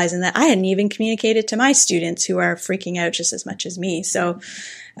something, and realizing that I hadn't even communicated to my students who are freaking out just as much as me. So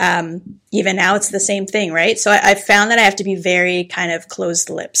even now it's the same thing, right? So I found that I have to be very kind of closed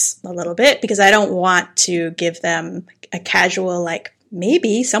lips a little bit because I don't want to give them a casual, like,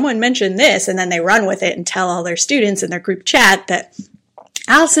 maybe someone mentioned this, and then they run with it and tell all their students in their group chat that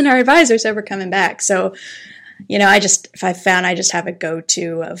Allison, our advisor, said we're coming back. So I just have a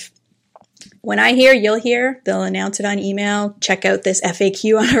go-to of when I hear, you'll hear. They'll announce it on email. Check out this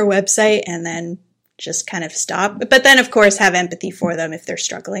FAQ on our website, and then just kind of stop. But then, of course, have empathy for them if they're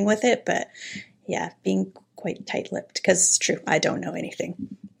struggling with it. But yeah, being quite tight-lipped because it's true. I don't know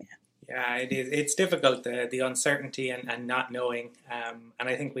anything. Yeah, it is. It's difficult, the uncertainty and not knowing. And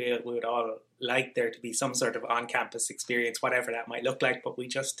I think we would all like there to be some sort of on-campus experience, whatever that might look like. But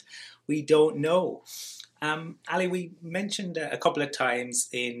we don't know. Ali, we mentioned a couple of times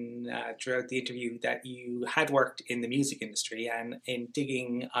throughout the interview that you had worked in the music industry, and in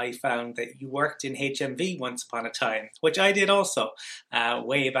digging I found that you worked in HMV once upon a time, which I did also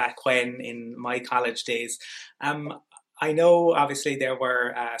way back when in my college days. I know obviously there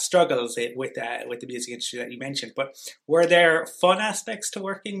were struggles with the music industry that you mentioned, but were there fun aspects to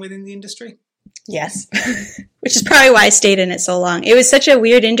working within the industry? Yes, which is probably why I stayed in it so long. It was such a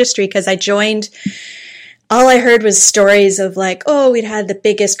weird industry because I joined, all I heard was stories of like, oh, we'd had the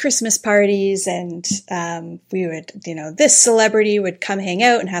biggest Christmas parties and we would, this celebrity would come hang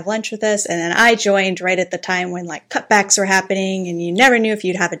out and have lunch with us. And then I joined right at the time when like cutbacks were happening and you never knew if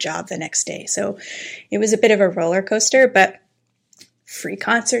you'd have a job the next day. So it was a bit of a roller coaster, but free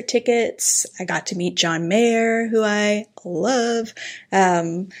concert tickets. I got to meet John Mayer, who I love.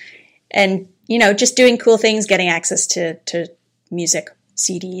 And, just doing cool things, getting access to music,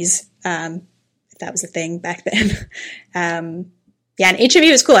 CDs, if that was a thing back then. And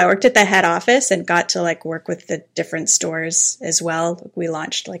HMV was cool. I worked at the head office and got to like work with the different stores as well. We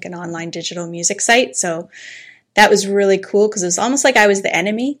launched like an online digital music site. So that was really cool because it was almost like I was the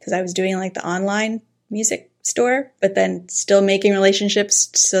enemy because I was doing like the online music store, but then still making relationships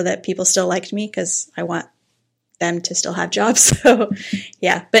so that people still liked me because I want them to still have jobs. So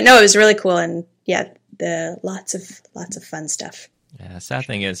yeah, but no, it was really cool. And yeah, the lots of fun stuff. Yeah. Sad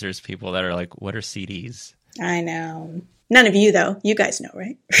thing is there's people that are like, what are CDs? I know. None of you though. You guys know,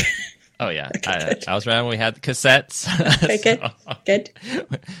 right? Oh yeah. Okay, I was around when we had the cassettes. Okay, good.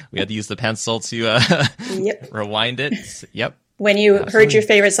 We had to use the pencil to rewind it. Yep. When you heard your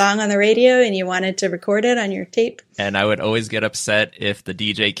favorite song on the radio and you wanted to record it on your tape. And I would always get upset if the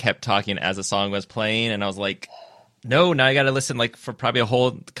DJ kept talking as the song was playing. And I was like, no, now I got to listen like for probably a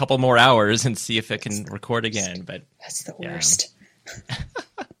whole couple more hours and see if it can record again. But that's the worst.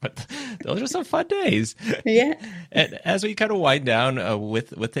 But those are some fun days. Yeah. And as we kind of wind down with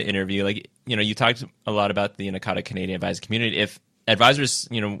the interview, like, you talked a lot about the Nakata Canadian advisor community. If advisors,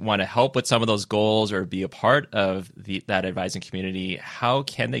 want to help with some of those goals or be a part of that advising community, how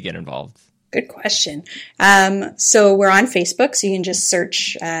can they get involved? Good question. So we're on Facebook, so you can just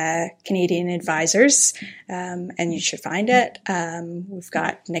search Canadian Advisors, and you should find it. We've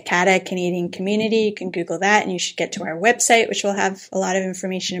got Nakata Canadian Community. You can Google that, and you should get to our website, which will have a lot of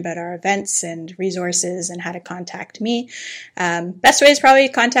information about our events and resources and how to contact me. Best way is probably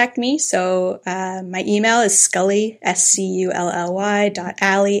to contact me. So my email is scully, SCULLY.ALLI,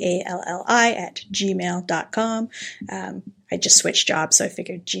 ALLI, @gmail.com. I just switched jobs, so I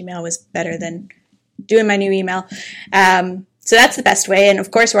figured Gmail was better than doing my new email. So that's the best way. And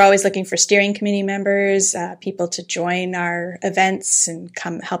of course, we're always looking for steering committee members, people to join our events and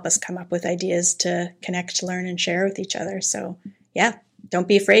help us come up with ideas to connect, learn, and share with each other. So yeah, don't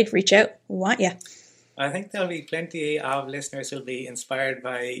be afraid. Reach out. We want you. I think there'll be plenty of listeners who'll be inspired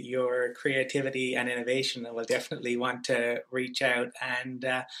by your creativity and innovation and will definitely want to reach out. And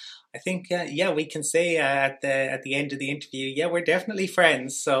I think, we can say at the end of the interview, we're definitely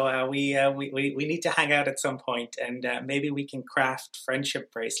friends. So we need to hang out at some point, and maybe we can craft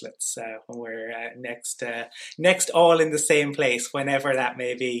friendship bracelets when we're next all in the same place, whenever that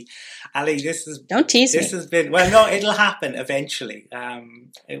may be. Ali, don't tease me. This has been, well, no, it'll happen eventually.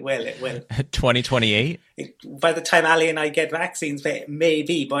 It will. 2028. By the time Ali and I get vaccines,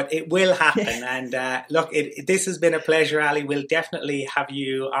 maybe, but it will happen. And look, this has been a pleasure, Ali. We'll definitely have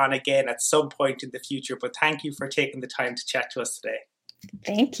you on again at some point in the future. But thank you for taking the time to chat to us today.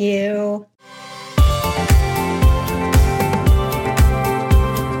 Thank you.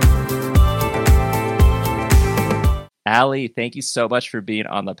 Ali, thank you so much for being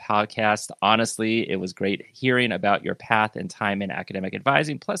on the podcast. Honestly, it was great hearing about your path and time in academic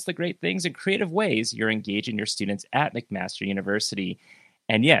advising, plus the great things and creative ways you're engaging your students at McMaster University.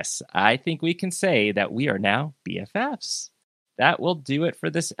 And yes, I think we can say that we are now BFFs. That will do it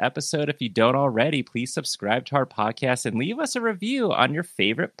for this episode. If you don't already, please subscribe to our podcast and leave us a review on your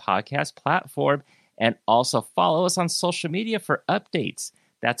favorite podcast platform. And also follow us on social media for updates.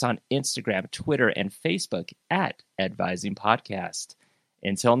 That's on Instagram, Twitter, and Facebook at Advising Podcast.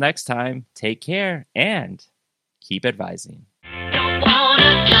 Until next time, take care and keep advising. Don't want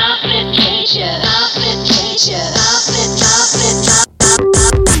a complication.